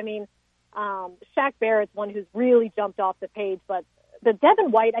impressive. I mean, Shaq Barrett's one who's really jumped off the page, but the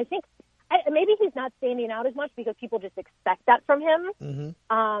Devin White, I think. Maybe he's not standing out as much because people just expect that from him.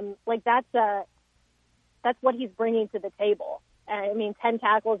 Mm-hmm. Like that's what he's bringing to the table. I mean, 10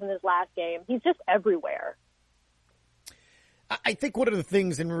 tackles in his last game. He's just everywhere. I think one of the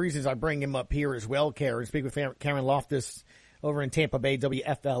things and the reasons I bring him up here as well, Karen, speak with Karen Loftus over in Tampa Bay,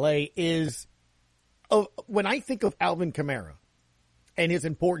 WFLA, is when I think of Alvin Kamara and his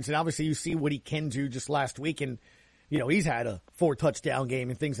importance, and obviously you see what he can do just last week, and you know, he's had a 4-touchdown game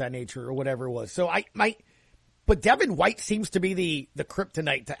and things of that nature or whatever it was. So but Devin White seems to be the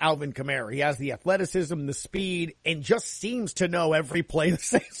kryptonite to Alvin Kamara. He has the athleticism, the speed, and just seems to know every play the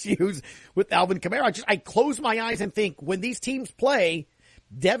Saints use with Alvin Kamara. I close my eyes and think when these teams play,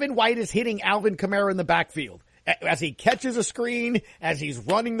 Devin White is hitting Alvin Kamara in the backfield. As he catches a screen, as he's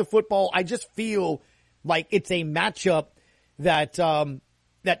running the football, I just feel like it's a matchup that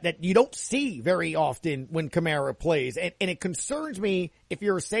you don't see very often when Kamara plays. And it concerns me if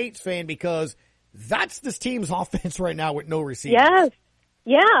you're a Saints fan because that's this team's offense right now with no receivers. Yes.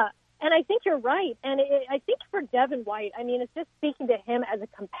 Yeah. And I think you're right. And I think for Devin White, I mean, it's just speaking to him as a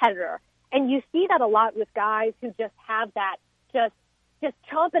competitor. And you see that a lot with guys who just have that just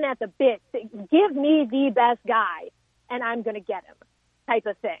chomping at the bit. Give me the best guy and I'm going to get him type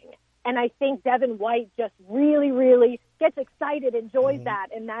of thing. And I think Devin White just really, really gets excited, enjoys that.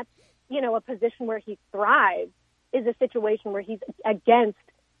 And that's, you know, a position where he thrives is a situation where he's against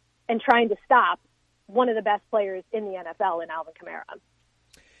and trying to stop one of the best players in the NFL in Alvin Kamara.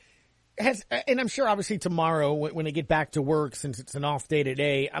 And I'm sure obviously tomorrow when they get back to work, since it's an off day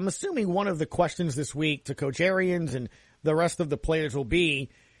today, I'm assuming one of the questions this week to Coach Arians and the rest of the players will be,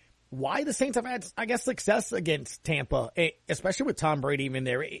 why the Saints have had, I guess, success against Tampa, especially with Tom Brady even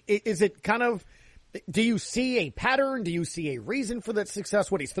there. Is it kind of, do you see a pattern? Do you see a reason for that success?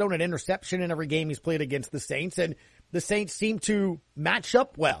 What, he's thrown an interception in every game he's played against the Saints, and the Saints seem to match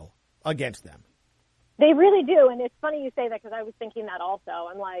up well against them. They really do, and it's funny you say that because I was thinking that also.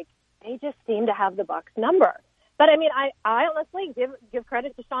 I'm like, they just seem to have the Bucs number. But, I mean, I honestly give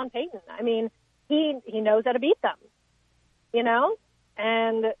credit to Sean Payton. I mean, he knows how to beat them, you know?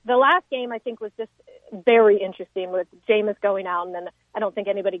 And the last game, I think, was just very interesting with Jameis going out, and then I don't think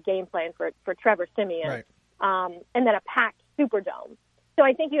anybody game planned for Trevor Siemian, right. And then a packed Superdome. So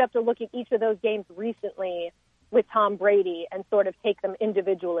I think you have to look at each of those games recently with Tom Brady and sort of take them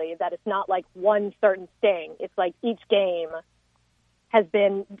individually, that it's not like one certain thing. It's like each game has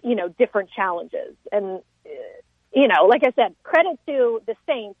been, you know, different challenges. And, you know, like I said, credit to the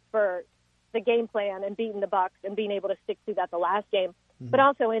Saints for the game plan and beating the Bucs and being able to stick to that the last game. Mm-hmm. But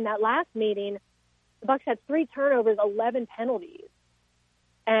also in that last meeting, the Bucs had 3 turnovers, 11 penalties.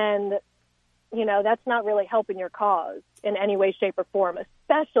 And, you know, that's not really helping your cause in any way, shape, or form,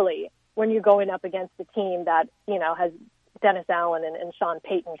 especially when you're going up against a team that, you know, has Dennis Allen and Sean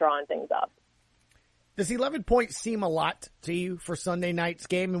Payton drawing things up. Does 11 points seem a lot to you for Sunday night's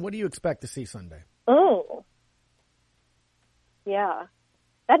game? And what do you expect to see Sunday? Oh, yeah.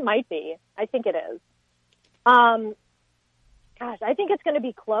 That might be. I think it is. Gosh, I think it's going to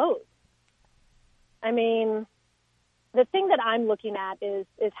be close. I mean, the thing that I'm looking at is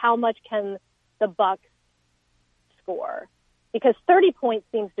how much can the Bucks score, because 30 points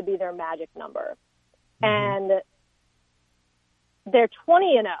seems to be their magic number. And they're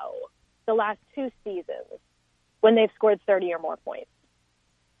 20-0 the last 2 seasons when they've scored 30 or more points.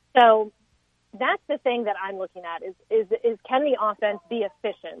 So that's the thing that I'm looking at is can the offense be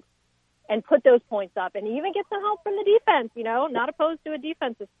efficient and put those points up and even get some help from the defense, not opposed to a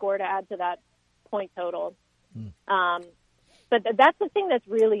defensive score to add to that point total. But that's the thing that's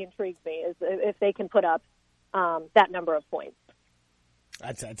really intrigued me is if they can put up that number of points.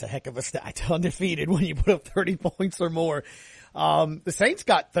 That's a heck of a stat. Undefeated when you put up 30 points or more. The Saints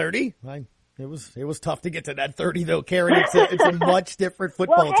got 30. It was tough to get to that 30 though, Karen. It's a much different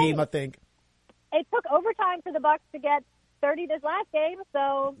football team, I think. It took overtime for the Bucs to get 30 this last game,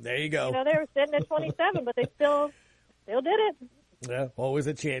 so there you go. They were sitting at 27, but they still did it. Yeah, always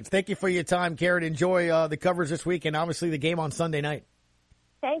a chance. Thank you for your time, Karen. Enjoy the coverage this week and obviously the game on Sunday night.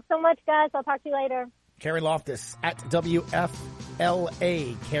 Thanks so much, guys. I'll talk to you later. Karen Loftus at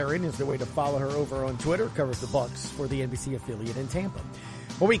WFLA. Karen is the way to follow her over on Twitter. Covers the Bucs for the NBC affiliate in Tampa.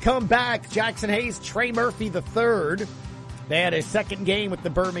 When we come back, Jackson Hayes, Trey Murphy III. They had a second game with the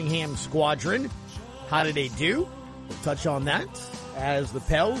Birmingham Squadron. How did they do? We'll touch on that as the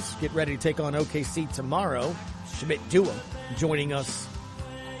Pels get ready to take on OKC tomorrow. Schmidt Dua joining us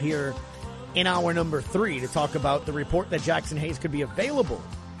here in hour number 3 to talk about the report that Jackson Hayes could be available.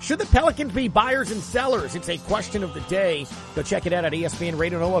 Should the Pelicans be buyers and sellers? It's a question of the day. Go check it out at ESPN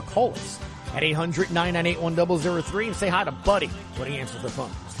Radio Noah. Call us at 800-998-1003 and say hi to Buddy when he answers the phone.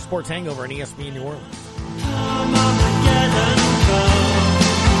 It's the Sports Hangover on ESPN New Orleans.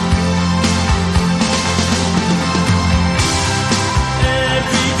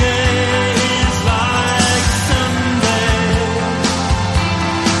 Every day is like Sunday.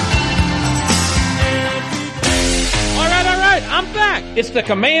 All right, I'm back. It's the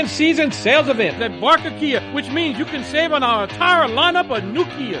Command Season Sales Event at Barker Kia, which means you can save on our entire lineup of new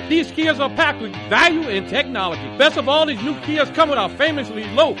Kias. These Kias are packed with value and technology. Best of all, these new Kias come with our famously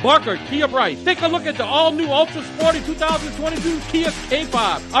low Barker Kia price. Take a look at the all-new Ultra Sporty 2022 Kia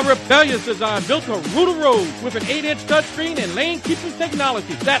K5, a rebellious design built to rule the road with an 8-inch touchscreen and lane-keeping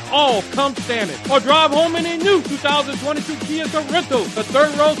technology that all comes standard. Or drive home in a new 2022 Kia Sorento, the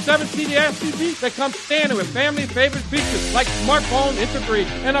third-row 7-seater SUV that comes standard with family-favorite features like smartphone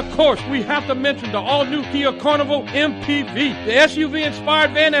integration. And of course, we have to mention the all-new Kia Carnival MPV. The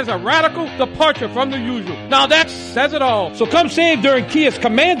SUV-inspired van has a radical departure from the usual. Now that says it all. So come save during Kia's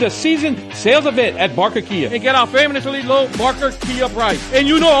Commander Season Sales Event at Barker Kia and get our famously low Barker Kia price. And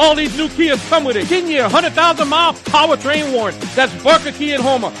you know all these new Kias come with a 10-year, 100,000-mile powertrain warranty. That's Barker Kia in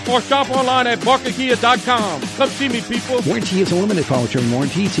Homer, or shop online at barkerkia.com. Come see me, people. Warranty is a limited powertrain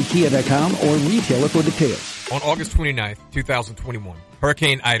warranty. See kia.com or retailer for details. On August 29th, 2021,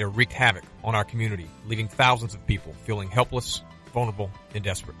 Hurricane Ida wreaked havoc on our community, leaving thousands of people feeling helpless, vulnerable, and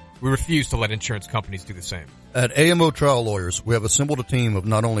desperate. We refuse to let insurance companies do the same. At AMO Trial Lawyers, we have assembled a team of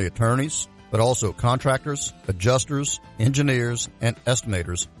not only attorneys, but also contractors, adjusters, engineers, and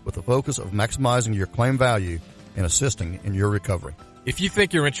estimators with the focus of maximizing your claim value and assisting in your recovery. If you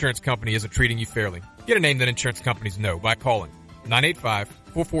think your insurance company isn't treating you fairly, get a name that insurance companies know by calling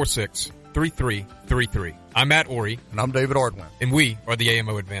 985-446-3333. I'm Matt Ori. And I'm David Ardwin. And we are the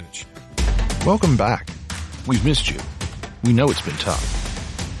AMO Advantage. Welcome back. We've missed you. We know it's been tough.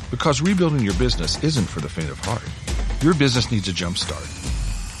 Because rebuilding your business isn't for the faint of heart. Your business needs a jump start.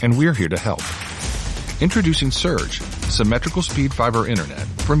 And we're here to help. Introducing Surge, symmetrical speed fiber internet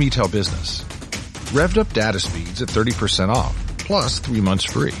from eTel Business. Revved up data speeds at 30% off, plus 3 months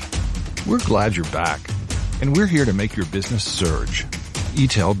free. We're glad you're back. And we're here to make your business surge.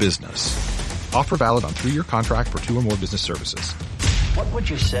 eTel Business. Offer valid on 3-year contract for 2 or more business services. What would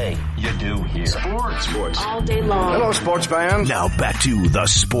you say you do here? Sports. All day long. Hello, sports fans. Now back to the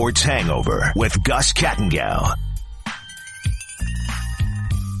Sports Hangover with Gus Kattengell.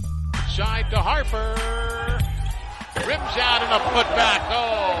 Side to Harper. Rims out and a putback.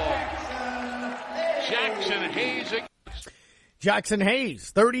 Oh. Jackson Hayes. Jackson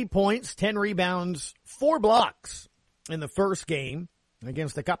Hayes, 30 points, 10 rebounds, 4 blocks in the first game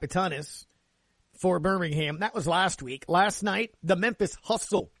against the Capitanes for Birmingham. That was last week. Last night, the Memphis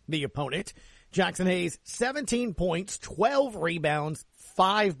Hustle, the opponent. Jackson Hayes, 17 points, 12 rebounds,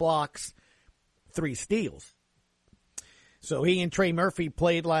 5 blocks, 3 steals. So he and Trey Murphy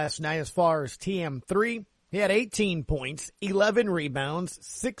played last night as far as TM3. He had 18 points, 11 rebounds,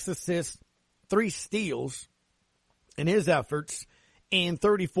 6 assists, 3 steals in his efforts in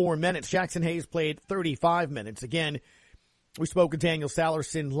 34 minutes. Jackson Hayes played 35 minutes. Again, we spoke with Daniel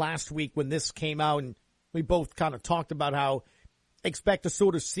Salerson last week when this came out, and we both kind of talked about how expect to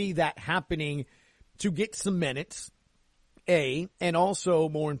sort of see that happening to get some minutes, and also,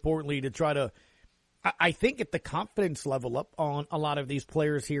 more importantly, to try to, I think, get the confidence level up on a lot of these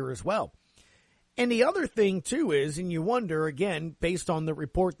players here as well. And the other thing, too, is, and you wonder, again, based on the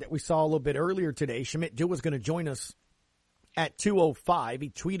report that we saw a little bit earlier today, Shamit Dua was going to join us at 2:05. He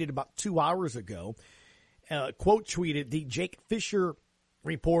tweeted about 2 hours ago, quote tweeted the Jake Fisher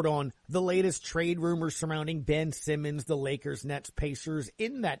report on the latest trade rumors surrounding Ben Simmons, the Lakers, Nets, Pacers.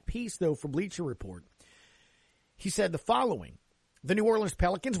 In that piece, though, for Bleacher Report, he said the following: the New Orleans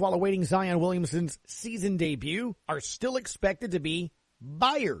Pelicans, while awaiting Zion Williamson's season debut, are still expected to be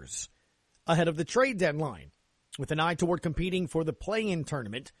buyers ahead of the trade deadline, with an eye toward competing for the play-in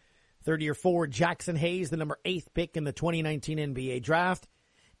tournament. 30-year forward Jackson Hayes, the number 8th pick in the 2019 NBA draft,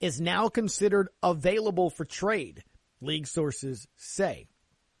 is now considered available for trade, league sources say.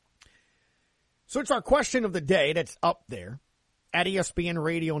 So it's our question of the day that's up there at ESPN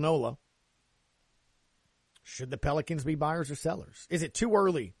Radio NOLA. Should the Pelicans be buyers or sellers? Is it too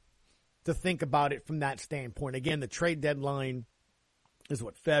early to think about it from that standpoint? Again, the trade deadline is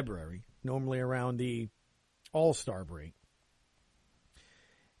February, normally around the All-Star break.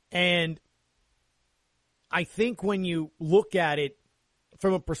 And I think when you look at it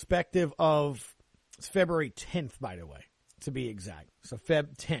from a perspective of, it's February 10th, by the way, to be exact. So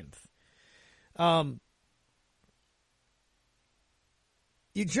Feb 10th.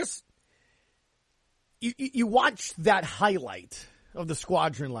 You watch that highlight of the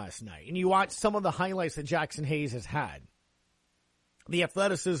squadron last night, and you watch some of the highlights that Jackson Hayes has had. The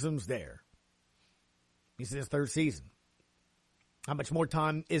athleticism's there. He's in his 3rd season. How much more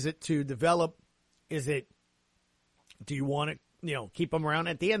time is it to develop? Do you want to, keep him around?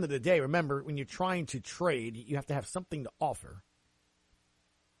 At the end of the day, remember, when you're trying to trade, you have to have something to offer.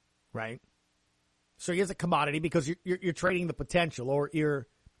 Right? So he is a commodity because you're trading the potential, or you're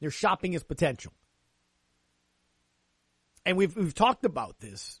shopping his potential. And we've talked about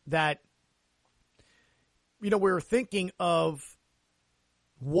this, that, we're thinking of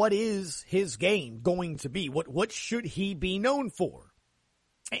what is his game going to be? What should he be known for?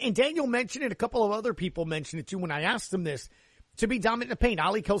 And Daniel mentioned it. A couple of other people mentioned it too when I asked them this. To be dominant in the paint.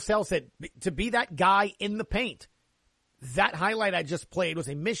 Ali Kosel said to be that guy in the paint. That highlight I just played was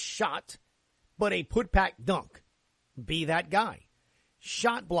a missed shot, but a put-back dunk. Be that guy.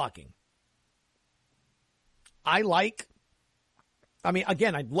 Shot blocking.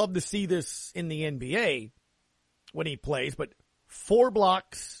 Again, I'd love to see this in the NBA when he plays, but 4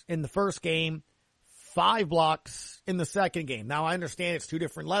 blocks in the first game, 5 blocks in the second game. Now, I understand it's 2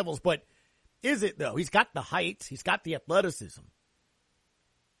 different levels, but is it, though? He's got the height. He's got the athleticism.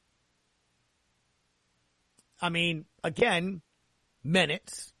 Again,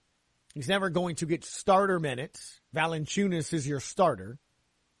 minutes. He's never going to get starter minutes. Valanciunas is your starter.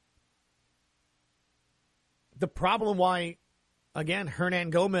 The problem why, again,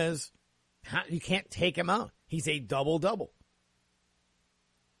 Hernan Gomez, you can't take him out. He's a double-double.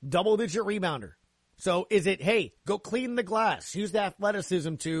 Double-digit rebounder. So is it, hey, go clean the glass. Use the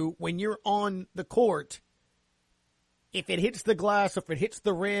athleticism to, when you're on the court, if it hits the glass, if it hits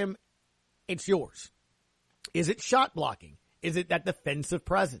the rim, it's yours. Is it shot blocking? Is it that defensive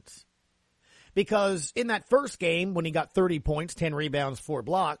presence? Because in that first game, when he got 30 points, 10 rebounds, 4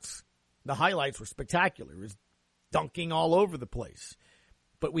 blocks, the highlights were spectacular. It was dunking all over the place.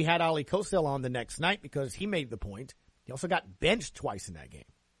 But we had Ali Kosel on the next night because he made the point. He also got benched twice in that game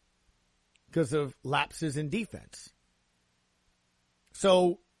because of lapses in defense.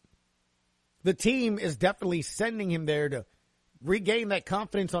 So the team is definitely sending him there to regain that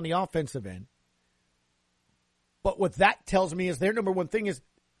confidence on the offensive end. But what that tells me is their number one thing is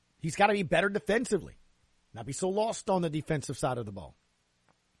he's got to be better defensively. Not be so lost on the defensive side of the ball.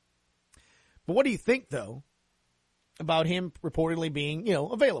 But what do you think, though, about him reportedly being,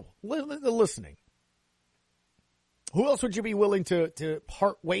 available, listening? Who else would you be willing to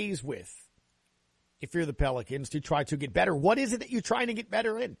part ways with if you're the Pelicans to try to get better? What is it that you're trying to get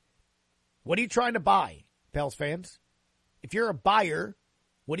better in? What are you trying to buy, Pels fans? If you're a buyer,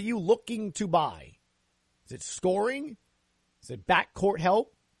 what are you looking to buy? Is it scoring? Is it backcourt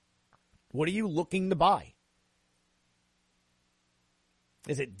help? What are you looking to buy?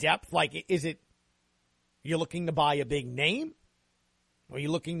 Is it depth? You're looking to buy a big name? Or are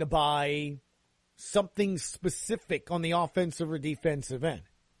you looking to buy something specific on the offensive or defensive end?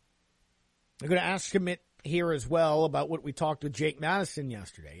 I'm going to ask him here as well about what we talked with Jake Madison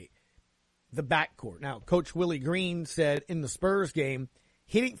yesterday, the backcourt. Now, Coach Willie Green said in the Spurs game,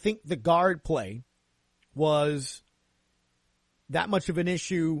 he didn't think the guard play was that much of an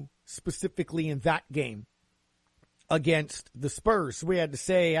issue specifically in that game against the Spurs. We had to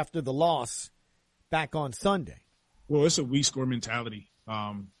say after the loss back on Sunday. Well, it's a we score mentality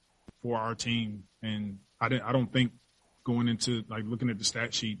for our team, and I don't think going into like looking at the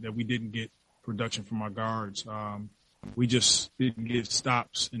stat sheet that we didn't get production from our guards. We just didn't get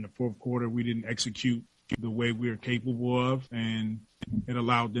stops in the fourth quarter. We didn't execute the way we were capable of, and it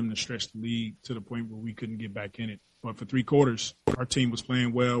allowed them to stretch the lead to the point where we couldn't get back in it. But for 3 quarters, our team was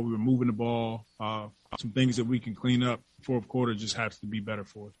playing well. We were moving the ball. Some things that we can clean up. Fourth quarter just has to be better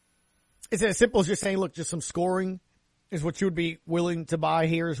for us. Is it as simple as just saying, look, just some scoring is what you would be willing to buy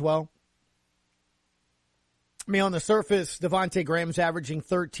here as well? I mean, on the surface, Devontae Graham's averaging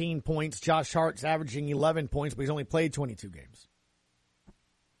 13 points. Josh Hart's averaging 11 points, but he's only played 22 games.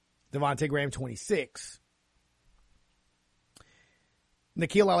 Devontae Graham, 26.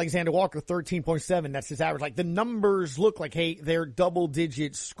 Nickeil Alexander-Walker, 13.7. That's his average. Like, the numbers look like, hey, they're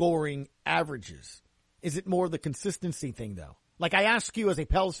double-digit scoring averages. Is it more the consistency thing, though? Like, I ask you as a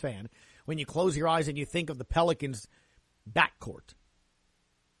Pels fan, when you close your eyes and you think of the Pelicans' backcourt,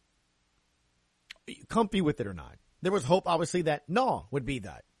 are you comfy with it or not? There was hope, obviously, that Nah would be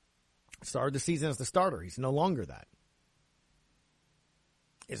that. Started the season as the starter. He's no longer that.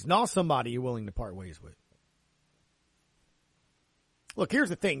 Is Nah somebody you're willing to part ways with? Look, here's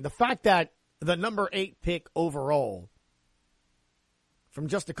the thing. The fact that the number 8 pick overall from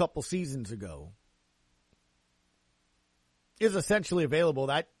just a couple seasons ago is essentially available,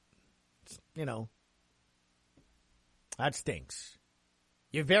 that, you know, that stinks.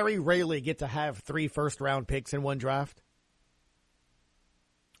 You very rarely get to have 3 first-round picks in one draft.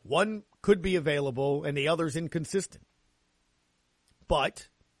 One could be available and the other's inconsistent. But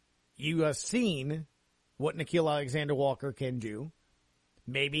you have seen what Nickeil Alexander-Walker can do.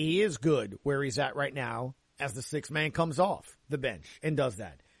 Maybe he is good where he's at right now as the 6th man comes off the bench and does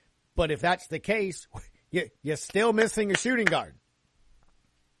that. But if that's the case, you're still missing a shooting guard.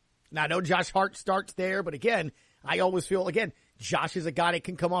 Now, I know Josh Hart starts there, but again, I always feel, again, Josh is a guy that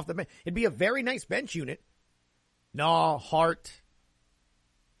can come off the bench. It'd be a very nice bench unit. No, Hart.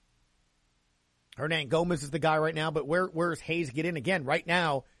 Hernan Gomez is the guy right now, but where's Hayes get in? Again, right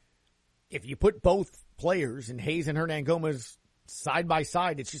now, if you put both players, and Hayes and Hernan Gomez side by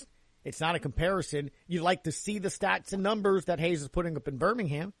side, it's not a comparison. You like to see the stats and numbers that Hayes is putting up in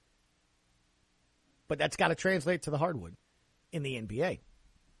Birmingham, but that's got to translate to the hardwood in the NBA.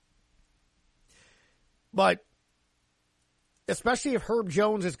 But especially if Herb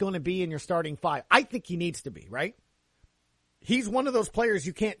Jones is going to be in your starting 5, I think he needs to be, right? He's one of those players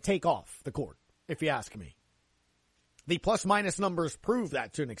you can't take off the court, if you ask me. The plus-minus numbers prove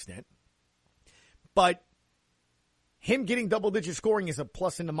that to an extent. But him getting double-digit scoring is a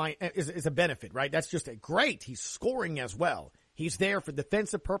plus in the is a benefit, right? That's just great. He's scoring as well. He's there for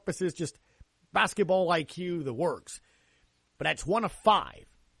defensive purposes, just basketball IQ, the works. But that's 1 of 5.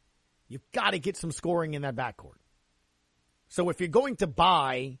 You've got to get some scoring in that backcourt. So if you're going to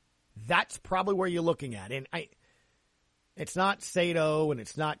buy, that's probably where you're looking at. And it's not Sato and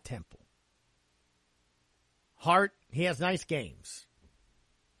it's not Temple. Hart, he has nice games.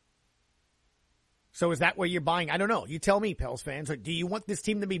 So is that where you're buying? I don't know. You tell me, Pels fans. Do you want this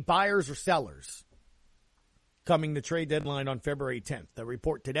team to be buyers or sellers? Coming the trade deadline on February 10th. The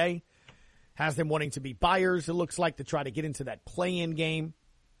report today has them wanting to be buyers, it looks like, to try to get into that play-in game,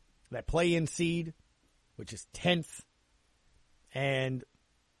 that play-in seed, which is 10th. And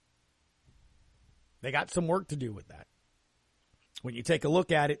they got some work to do with that. When you take a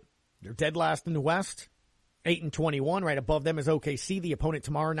look at it, they're dead last in the West. 8-21, right above them is OKC. The opponent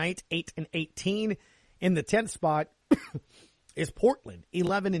tomorrow night, 8-18. In the 10th spot is Portland,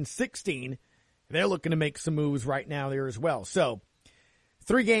 11-16. They're looking to make some moves right now there as well. So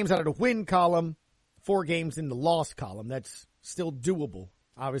 3 games out of the win column, 4 games in the loss column. That's still doable.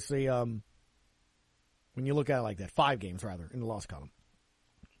 Obviously, when you look at it like that, 5 games rather in the loss column.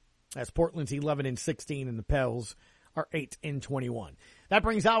 That's Portland's 11-16 and the Pels are 8-21. That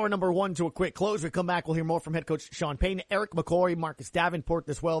brings hour number 1 to a quick close. We come back, we'll hear more from head coach Sean Payton, Eric McCoy, Marcus Davenport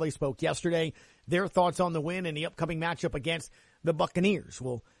as well. They spoke yesterday. Their thoughts on the win and the upcoming matchup against the Buccaneers.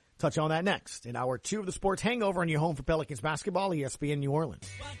 We'll touch on that next in hour 2 of the Sports Hangover on your home for Pelicans basketball, ESPN New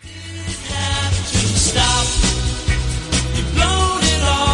Orleans. Stop.